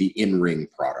was the in-ring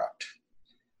product.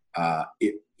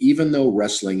 Even though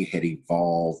wrestling had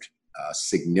evolved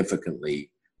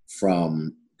significantly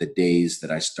from the days that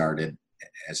I started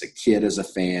as a kid as a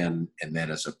fan, and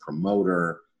then as a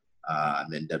promoter,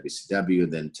 and then WCW,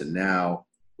 then to now,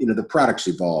 the products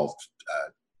evolved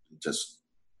just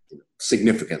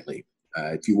significantly.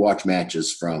 If you watch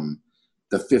matches from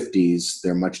the 50s,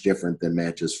 they're much different than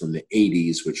matches from the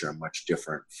 80s, which are much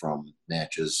different from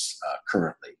matches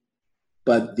currently.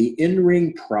 But the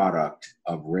in-ring product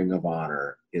of Ring of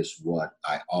Honor is what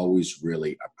I always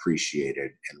really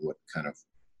appreciated, and what kind of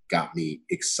got me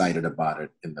excited about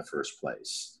it in the first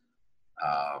place.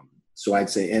 So I'd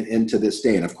say, and to this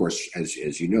day, and of course, as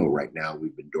you know, right now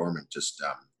we've been dormant just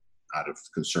out of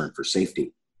concern for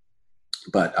safety.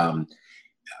 But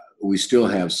we still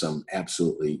have some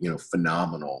absolutely,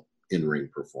 phenomenal in-ring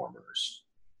performers.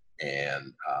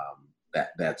 And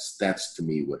that's to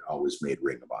me what always made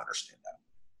Ring of Honor stand out.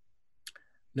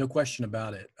 No question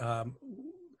about it.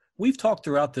 We've talked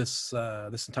throughout this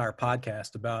entire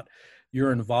podcast about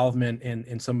your involvement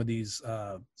in some of these,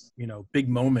 big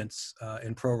moments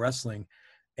in pro wrestling.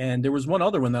 And there was one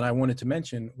other one that I wanted to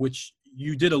mention, which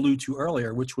you did allude to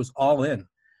earlier, which was All In,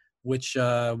 which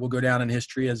will go down in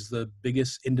history as the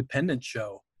biggest independent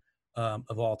show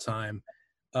of all time.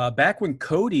 Back when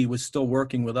Cody was still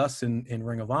working with us in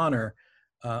Ring of Honor,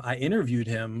 I interviewed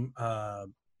him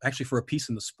actually for a piece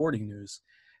in the Sporting News.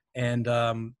 And,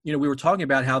 we were talking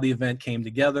about how the event came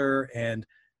together. And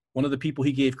one of the people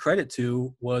he gave credit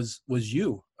to was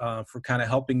you for kind of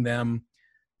helping them.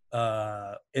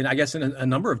 And I guess in a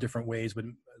number of different ways, but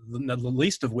the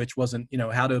least of which wasn't,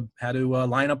 how to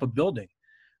line up a building.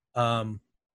 Can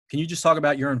you just talk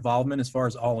about your involvement as far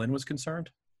as All In was concerned?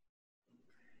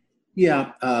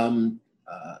 Yeah,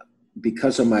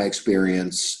 because of my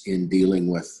experience in dealing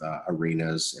with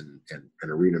arenas and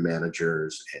arena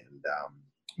managers and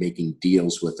making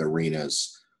deals with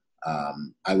arenas,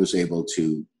 I was able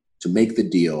to make the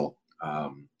deal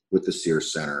with the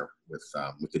Sears Center,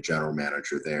 with the general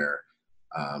manager there,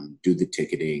 do the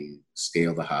ticketing,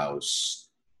 scale the house,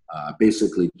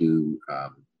 basically do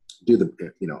the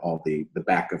all the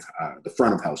back of the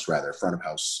front of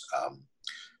house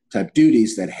type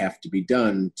duties that have to be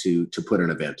done to put an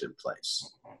event in place.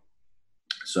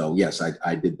 So yes,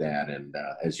 I did that, and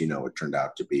as you know, it turned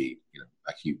out to be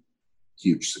a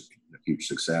huge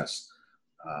success.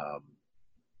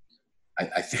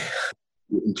 I think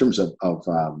in terms of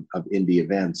indie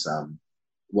events,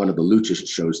 one of the lucha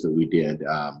shows that we did,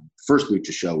 first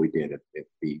lucha show we did at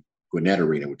the Gwinnett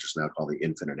Arena, which is now called the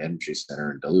Infinite Energy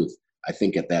Center in Duluth. I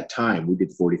think at that time we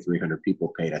did 4,300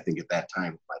 people paid. I think at that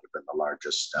time it might have been the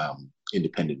largest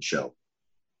independent show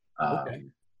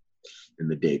in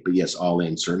the date. But yes, All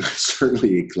In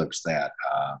certainly eclipsed that,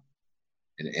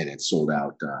 and it sold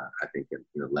out. I think in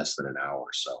less than an hour.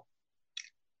 So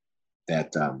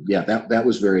that that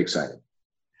was very exciting.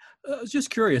 I was just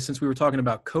curious, since we were talking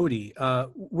about Cody,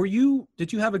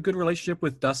 did you have a good relationship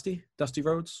with Dusty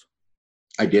Rhodes?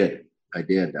 I did.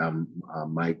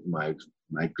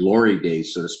 My glory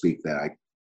days, so to speak, that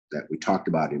we talked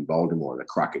about in Baltimore, the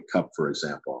Crockett Cup, for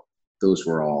example, those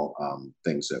were all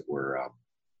things that were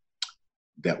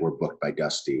booked by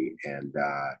Dusty. And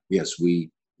yes,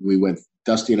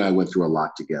 Dusty and I went through a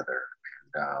lot together,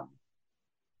 and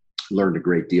learned a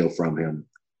great deal from him,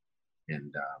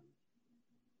 and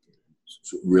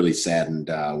really saddened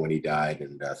when he died,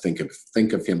 and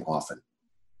think of him often.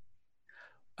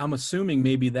 I'm assuming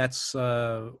maybe that's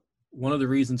one of the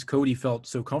reasons Cody felt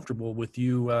so comfortable with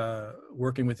you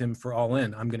working with him for All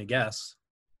In, I'm going to guess.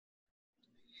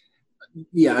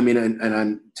 Yeah, I mean,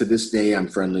 and to this day, I'm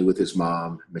friendly with his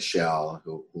mom, Michelle,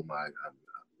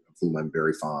 whom I'm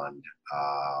very fond.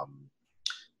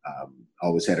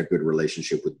 Always had a good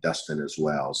relationship with Dustin as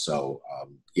well. So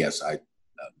yes, I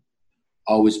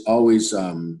always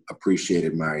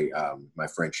appreciated my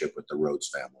friendship with the Rhodes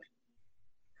family.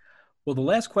 Well, the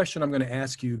last question I'm going to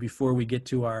ask you before we get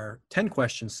to our 10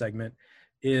 question segment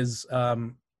is MSG,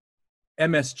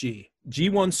 G1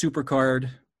 Supercard,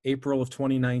 April of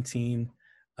 2019.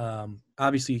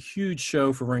 Obviously a huge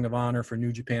show for Ring of Honor, for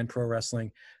New Japan Pro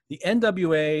Wrestling. The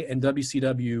NWA and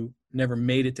WCW never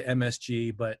made it to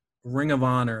MSG, but Ring of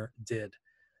Honor did.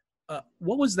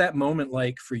 What was that moment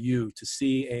like for you to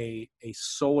see a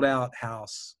sold out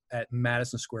house at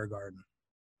Madison Square Garden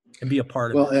and be a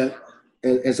part of it?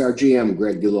 As our GM,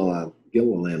 Greg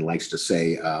Gilliland, likes to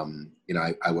say,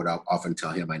 I would often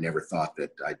tell him I never thought that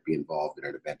I'd be involved in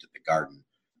an event at the Garden.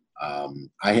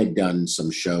 I had done some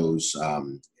shows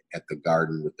at the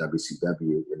Garden with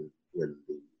WCW in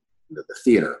the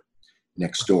theater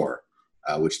next door,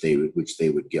 which they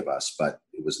would give us, but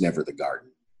it was never the Garden.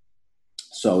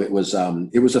 So it was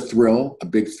a thrill, a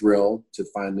big thrill to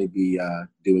finally be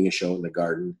doing a show in the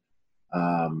Garden.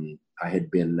 I had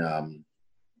been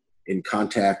in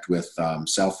contact with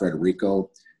Sal Frederico,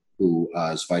 who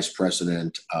is vice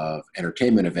president of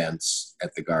entertainment events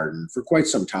at the Garden for quite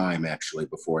some time, actually,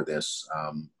 before this.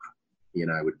 He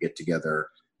and I would get together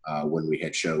when we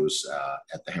had shows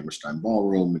at the Hammerstein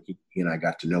Ballroom. He and I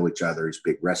got to know each other. He's a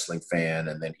big wrestling fan.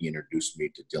 And then he introduced me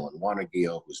to Dylan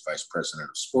Wanagil, who's vice president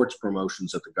of sports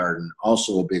promotions at the Garden,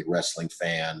 also a big wrestling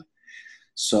fan.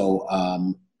 So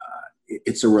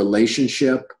it's a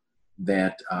relationship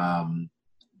that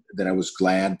that I was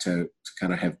glad to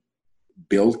kind of have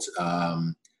built,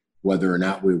 whether or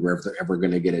not we were ever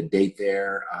going to get a date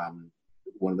there.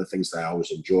 One of the things that I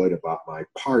always enjoyed about my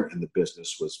part in the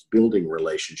business was building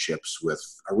relationships with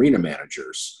arena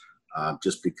managers,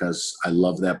 just because I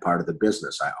love that part of the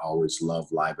business. I always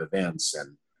love live events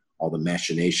and all the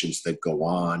machinations that go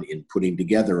on in putting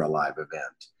together a live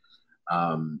event.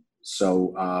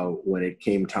 So when it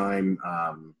came time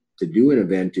to do an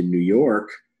event in New York,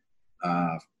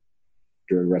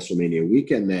 during WrestleMania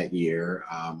weekend that year,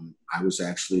 I was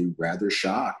actually rather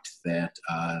shocked that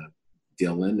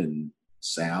Dylan and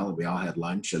Sal, we all had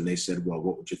lunch, and they said, well,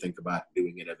 what would you think about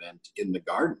doing an event in the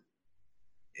Garden?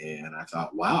 And I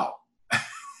thought, wow,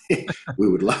 we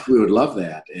would love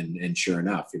that. And sure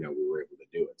enough, we were able to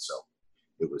do it. So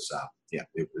it was,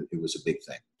 it was a big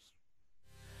thing.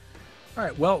 All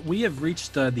right. Well, we have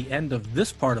reached the end of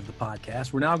this part of the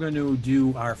podcast. We're now going to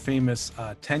do our famous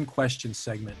 10 question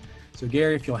segment. So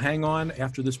Gary, if you'll hang on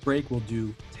after this break, we'll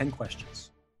do 10 questions.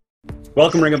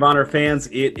 Welcome, Ring of Honor fans.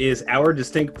 It is our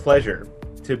distinct pleasure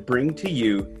to bring to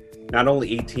you not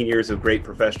only 18 years of great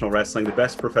professional wrestling, the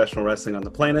best professional wrestling on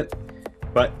the planet,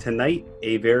 but tonight,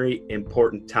 a very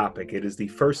important topic. It is the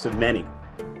first of many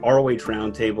ROH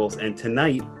roundtables, and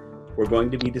tonight we're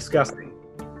going to be discussing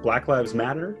Black Lives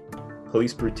Matter,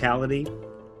 police brutality,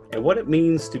 and what it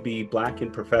means to be black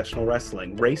in professional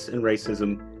wrestling, race and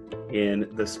racism in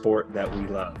the sport that we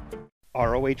love.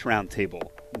 ROH Roundtable,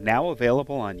 now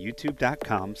available on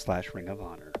youtube.com/Ring of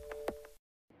Honor.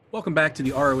 Welcome back to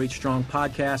the ROH Strong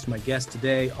podcast. My guest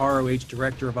today, ROH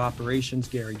Director of Operations,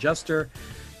 Gary Juster.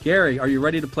 Gary, are you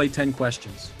ready to play 10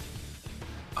 questions?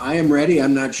 I am ready.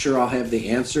 I'm not sure I'll have the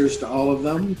answers to all of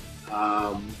them,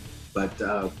 but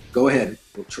go ahead.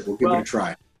 We'll give it a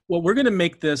try. Well, we're going to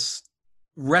make this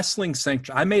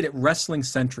wrestling-centric. I made it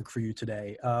wrestling-centric for you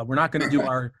today. We're not going to do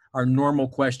our normal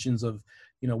questions of,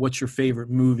 what's your favorite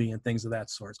movie and things of that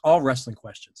sort. It's all wrestling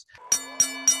questions.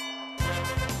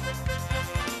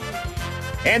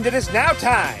 And it is now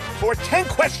time for 10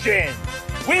 questions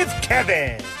with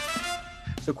Kevin.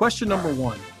 So question number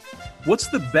 1, what's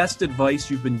the best advice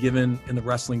you've been given in the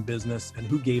wrestling business, and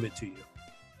who gave it to you?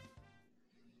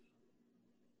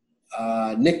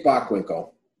 Nick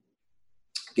Bockwinkel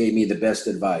gave me the best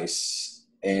advice,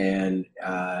 and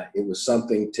it was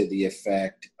something to the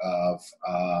effect of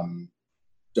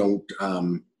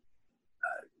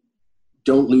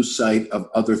don't lose sight of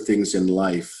other things in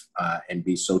life and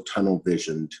be so tunnel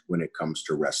visioned when it comes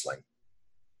to wrestling.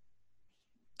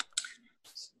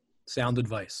 Sound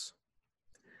advice.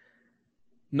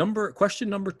 Question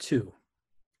number 2.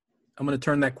 I'm going to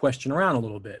turn that question around a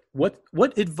little bit.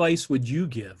 What advice would you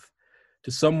give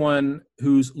to someone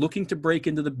who's looking to break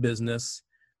into the business,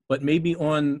 but maybe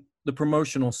on the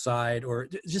promotional side or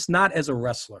just not as a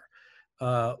wrestler?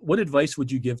 What advice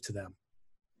would you give to them?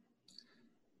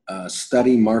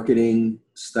 Study marketing,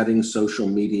 studying social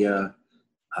media,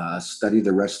 study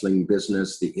the wrestling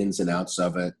business, the ins and outs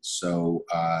of it, so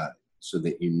that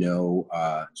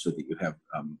so that you have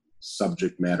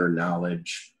subject matter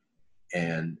knowledge,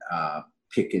 and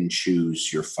pick and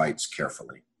choose your fights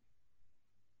carefully.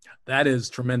 That is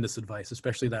tremendous advice,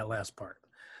 especially that last part.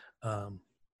 I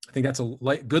think that's a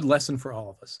good lesson for all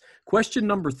of us. Question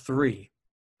number 3,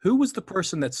 who was the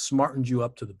person that smartened you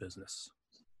up to the business?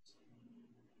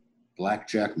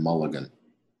 Blackjack Mulligan.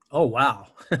 Oh, wow.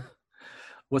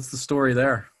 What's the story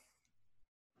there?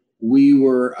 We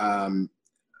were,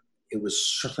 it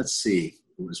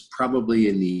was probably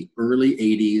in the early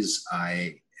 80s.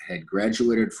 I had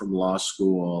graduated from law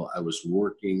school. I was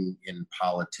working in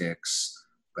politics,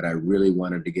 but I really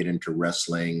wanted to get into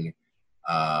wrestling.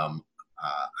 I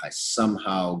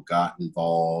somehow got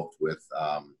involved with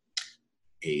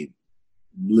a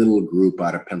little group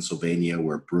out of Pennsylvania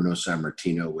where Bruno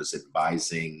Sammartino was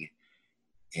advising,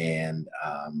 and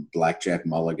Blackjack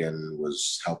Mulligan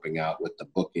was helping out with the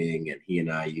booking, and he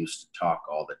and I used to talk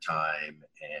all the time,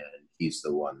 and he's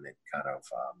the one that kind of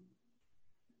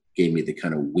gave me the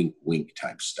kind of wink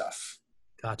type stuff.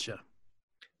 Gotcha.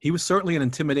 He was certainly an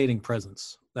intimidating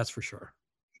presence, that's for sure.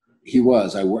 He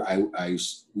was.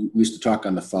 We used to talk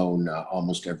on the phone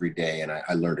almost every day, and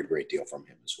I learned a great deal from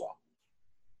him as well.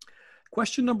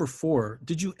 Question number 4,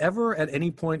 did you ever at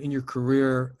any point in your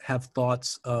career have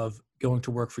thoughts of going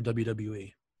to work for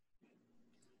WWE?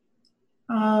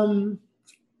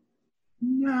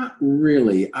 Not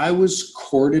really. I was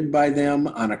courted by them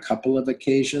on a couple of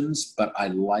occasions, but I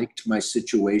liked my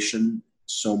situation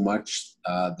so much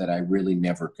that I really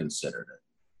never considered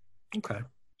it. Okay.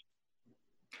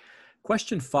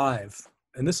 Question 5,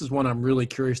 and this is one I'm really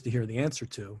curious to hear the answer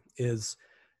to, is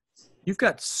you've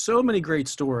got so many great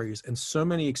stories and so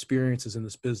many experiences in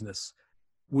this business.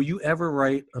 Will you ever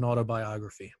write an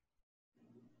autobiography?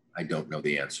 I don't know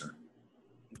the answer.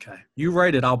 Okay. You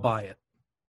write it, I'll buy it.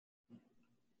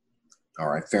 All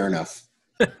right, fair enough.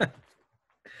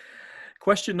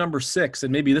 Question number 6,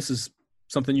 and maybe this is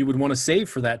something you would want to save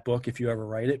for that book if you ever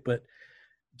write it, but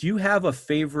do you have a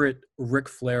favorite Ric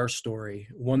Flair story,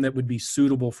 one that would be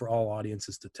suitable for all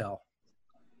audiences to tell?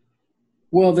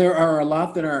 Well, there are a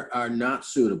lot that are not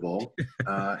suitable,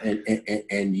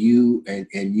 and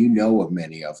you know of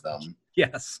many of them.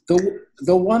 Yes.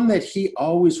 The one that he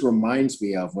always reminds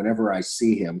me of whenever I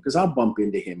see him, because I'll bump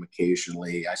into him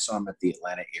occasionally. I saw him at the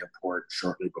Atlanta airport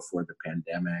shortly before the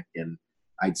pandemic, and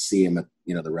I'd see him at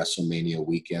the WrestleMania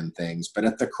weekend things. But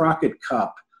at the Crockett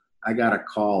Cup, I got a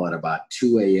call at about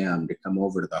 2 a.m. to come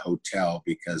over to the hotel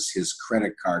because his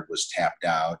credit card was tapped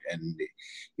out and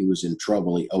he was in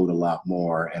trouble. He owed a lot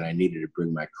more, and I needed to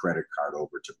bring my credit card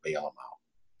over to bail him out.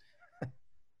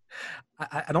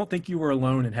 I don't think you were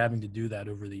alone in having to do that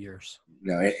over the years.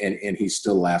 No, and he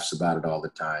still laughs about it all the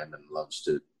time and loves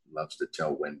to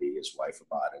tell Wendy, his wife,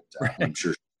 about it. Right. I'm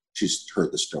sure she's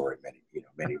heard the story many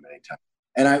times.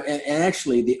 And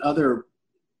actually the other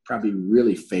probably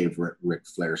really favorite Ric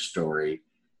Flair story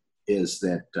is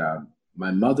that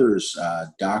my mother's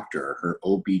doctor, her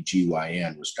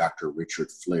OBGYN, was Dr.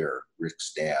 Richard Flair,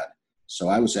 Rick's dad. So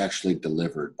I was actually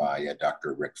delivered by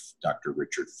Dr.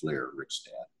 Richard Flair, Rick's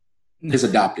dad. His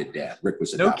adopted dad. Rick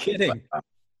was adopted. No kidding.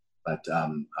 But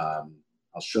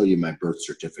I'll show you my birth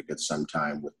certificate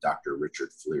sometime with Dr. Richard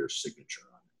Flair's signature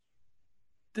on it.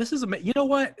 This is you know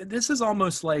what? This is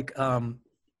almost like don't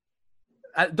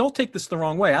take this the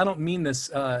wrong way. I don't mean this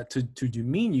to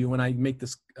demean you when I make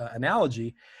this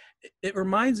analogy.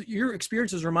 Your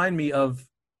experiences remind me of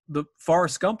the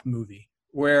Forrest Gump movie,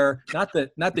 where not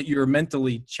that you're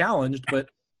mentally challenged, but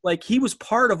like he was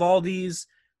part of all these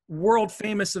world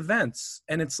famous events,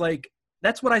 and it's like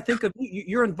that's what I think of.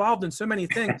 You're involved in so many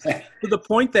things to the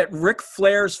point that Ric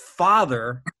Flair's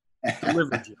father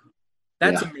delivered you.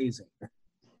 That's amazing.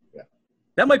 Yeah.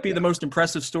 That might be the most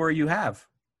impressive story you have.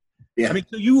 Yeah. I mean,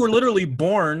 so you were literally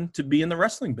born to be in the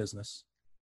wrestling business.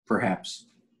 Perhaps.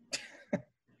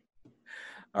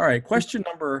 All right. Question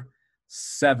number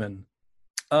 7.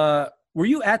 Were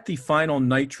you at the final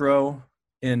Nitro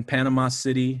in Panama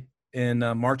City in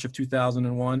March of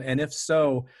 2001? And if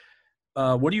so,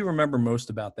 what do you remember most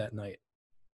about that night?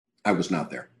 I was not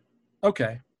there.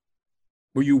 Okay.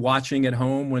 Were you watching at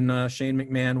home when Shane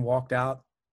McMahon walked out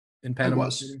in Panama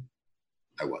City?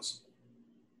 I was.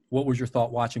 What was your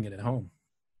thought watching it at home?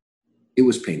 It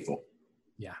was painful.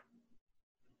 Yeah.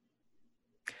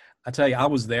 I tell you, I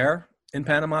was there in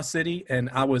Panama City, and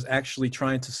I was actually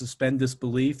trying to suspend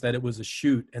disbelief that it was a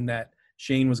shoot and that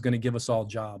Shane was going to give us all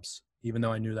jobs, even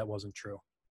though I knew that wasn't true.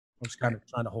 I was kind of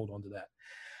trying to hold on to that.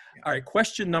 Yeah. All right,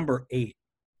 question number 8.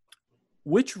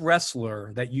 Which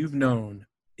wrestler that you've known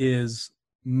is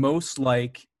most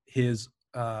like his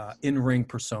in-ring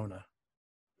persona?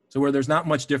 So where there's not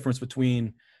much difference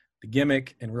between the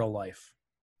gimmick and real life.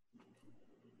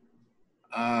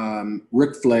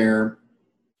 Ric Flair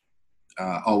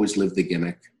always lived the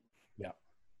gimmick. Yeah.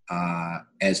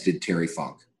 As did Terry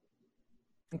Funk.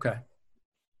 Okay.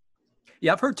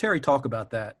 Yeah, I've heard Terry talk about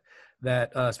that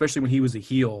especially when he was a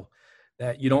heel,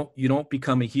 that you don't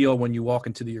become a heel when you walk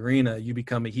into the arena. You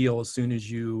become a heel as soon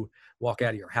as you walk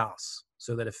out of your house,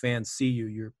 so that if fans see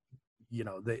you,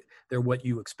 they're what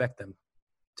you expect them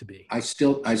to be. I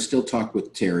still talk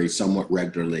with Terry somewhat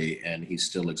regularly, and he's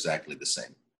still exactly the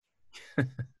same.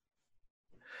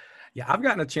 Yeah, I've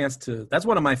gotten a chance to. That's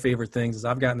one of my favorite things is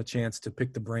I've gotten a chance to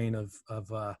pick the brain of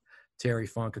Terry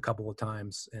Funk a couple of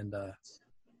times, and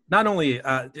not only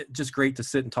just great to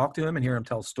sit and talk to him and hear him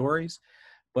tell stories,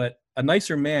 but a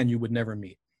nicer man you would never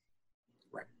meet.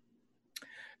 Right.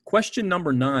 Question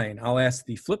number 9. I'll ask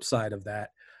the flip side of that.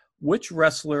 Which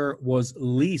wrestler was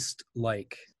least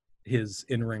like his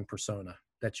in-ring persona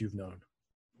that you've known?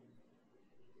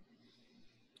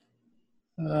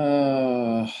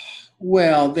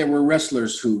 Well, there were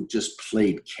wrestlers who just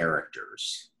played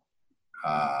characters.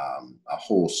 A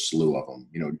whole slew of them.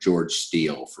 George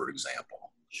Steele, for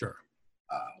example. Sure.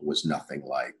 Was nothing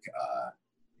like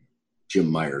Jim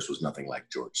Myers was nothing like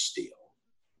George Steele.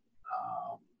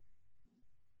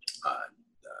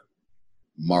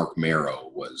 Mark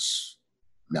Marrow was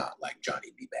not like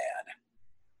Johnny B. Bad.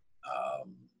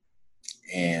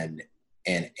 And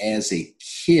as a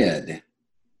kid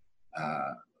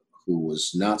who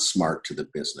was not smart to the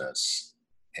business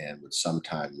and would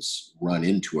sometimes run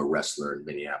into a wrestler in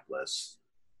Minneapolis,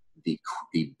 the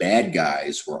bad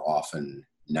guys were often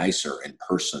nicer in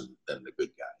person than the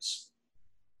good guys.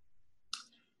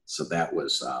 So that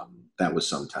was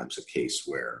sometimes a case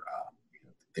where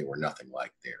they were nothing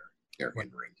like their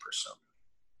in-ring persona.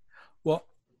 Well,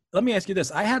 let me ask you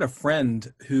this. I had a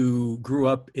friend who grew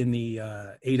up in the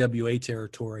AWA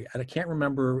territory. I can't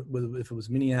remember if it was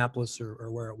Minneapolis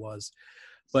or where it was,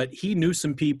 but he knew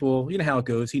some people. You know how it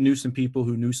goes. He knew some people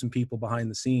who knew some people behind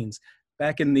the scenes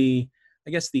back in the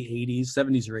 80s,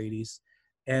 70s or 80s.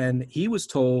 And he was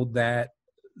told that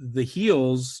the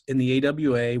heels in the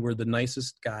AWA were the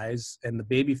nicest guys and the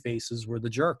baby faces were the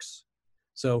jerks.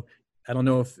 So I don't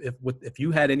know if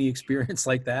you had any experience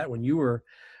like that when you were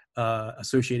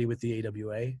associated with the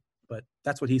AWA, but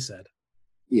that's what he said.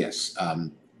 Yes.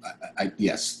 I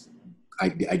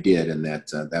did. And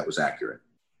that was accurate.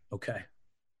 Okay.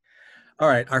 All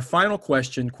right. Our final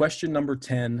question number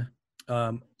 10.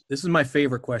 This is my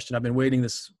favorite question. I've been waiting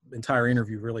this entire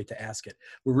interview really to ask it.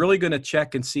 We're really going to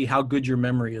check and see how good your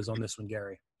memory is on this one,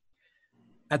 Gary.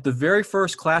 At the very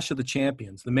first Clash of the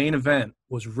Champions, the main event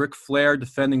was Ric Flair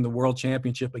defending the World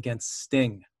Championship against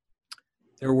Sting.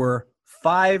 There were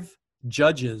 5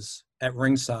 judges at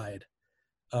ringside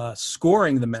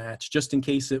scoring the match just in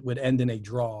case it would end in a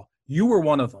draw. You were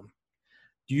one of them.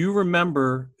 Do you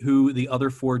remember who the other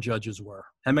 4 judges were?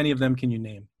 How many of them can you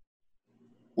name?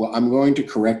 Well, I'm going to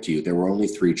correct you. There were only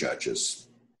 3 judges.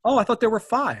 Oh, I thought there were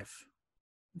 5.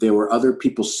 There were other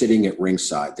people sitting at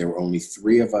ringside. There were only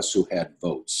 3 of us who had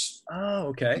votes. Oh,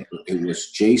 okay. It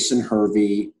was Jason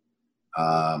Hervey,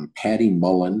 Patty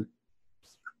Mullen,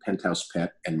 Penthouse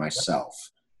Pet, and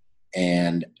myself.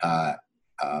 And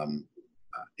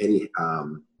Eddie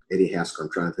Haskell.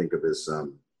 I'm trying to think of his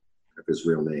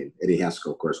real name. Eddie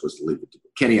Haskell, of course, was the lead.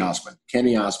 Kenny Osmond.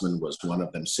 Kenny Osmond was one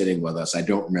of them sitting with us. I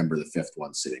don't remember the 5th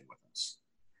one sitting with us.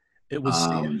 It was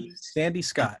Sandy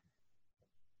Scott.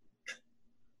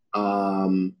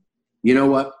 You know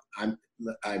what?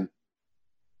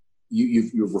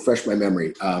 You've refreshed my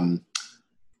memory.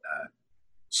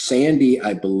 Sandy,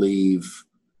 I believe.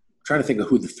 I'm trying to think of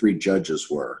who the 3 judges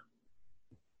were.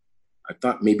 I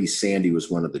thought maybe Sandy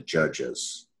was one of the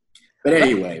judges. But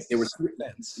anyway, there was.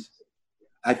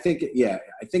 I think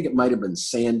it might have been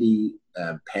Sandy,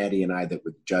 Patty, and I that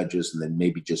were the judges, and then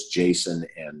maybe just Jason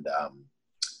and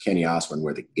Kenny Osmond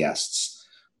were the guests.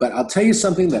 But I'll tell you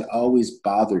something that always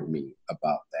bothered me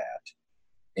about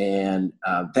that, and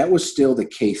that was still the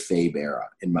kayfabe era,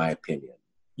 in my opinion.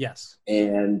 Yes.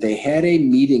 And they had a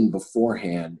meeting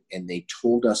beforehand, and they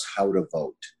told us how to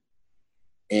vote.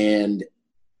 And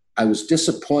I was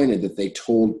disappointed that they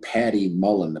told Patty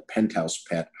Mullen, the Penthouse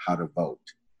Pet, how to vote.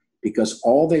 Because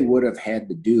all they would have had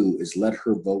to do is let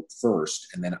her vote first,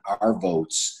 and then our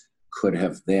votes could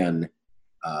have then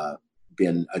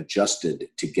been adjusted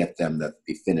to get them the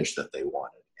finish that they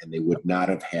wanted. And they would not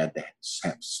have had to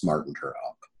have smartened her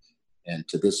up. And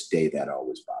to this day, that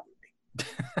always bothered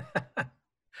me.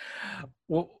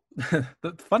 Well,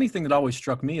 the funny thing that always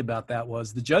struck me about that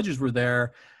was the judges were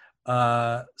there,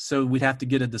 so we'd have to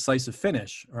get a decisive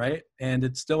finish, right? And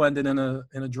it still ended in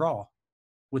a draw.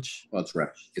 Which, well,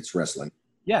 it's wrestling.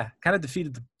 Yeah, kind of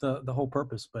defeated the whole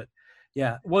purpose. But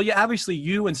yeah, well, yeah, obviously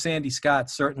you and Sandy Scott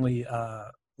certainly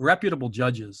reputable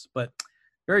judges, but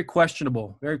very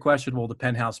questionable the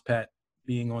Penthouse Pet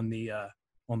being on the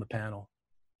panel.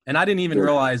 And I didn't even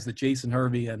realize that Jason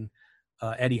Hervey and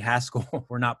Eddie Haskell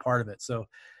were not part of it. So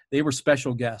they were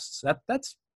special guests.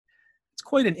 It's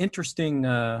quite an interesting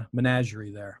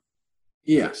menagerie there.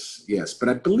 Yes. But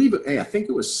I think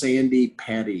it was Sandy,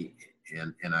 Patty,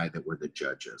 and I that were the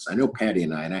judges. I know Patty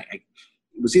and I it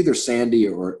was either Sandy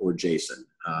or Jason.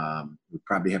 We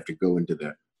probably have to go into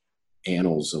the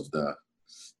annals of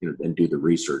and do the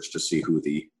research to see who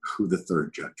the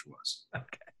 3rd judge was.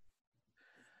 Okay.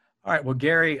 All right. Well,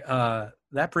 Gary,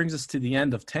 that brings us to the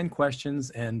end of 10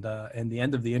 questions and the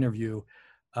end of the interview.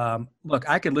 Look,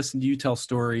 I could listen to you tell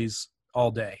stories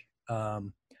all day.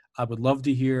 I would love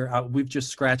to hear. We've just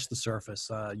scratched the surface.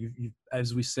 You,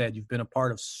 as we said, you've been a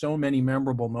part of so many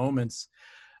memorable moments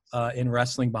in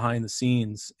wrestling behind the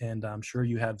scenes, and I'm sure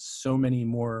you have so many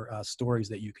more stories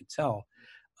that you could tell.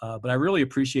 But I really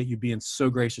appreciate you being so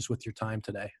gracious with your time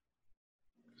today.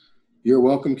 You're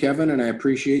welcome, Kevin, and I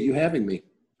appreciate you having me.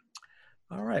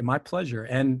 All right, my pleasure.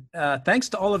 And thanks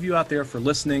to all of you out there for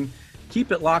listening.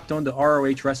 Keep it locked on to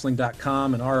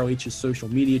ROHWrestling.com and ROH's social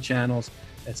media channels.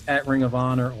 That's at Ring of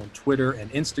Honor on Twitter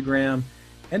and Instagram,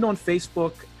 and on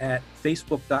Facebook at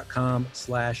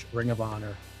facebook.com/Ring of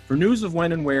Honor. For news of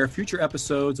when and where future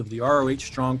episodes of the ROH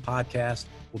Strong podcast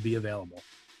will be available.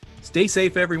 Stay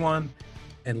safe, everyone,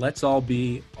 and let's all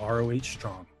be ROH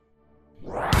Strong.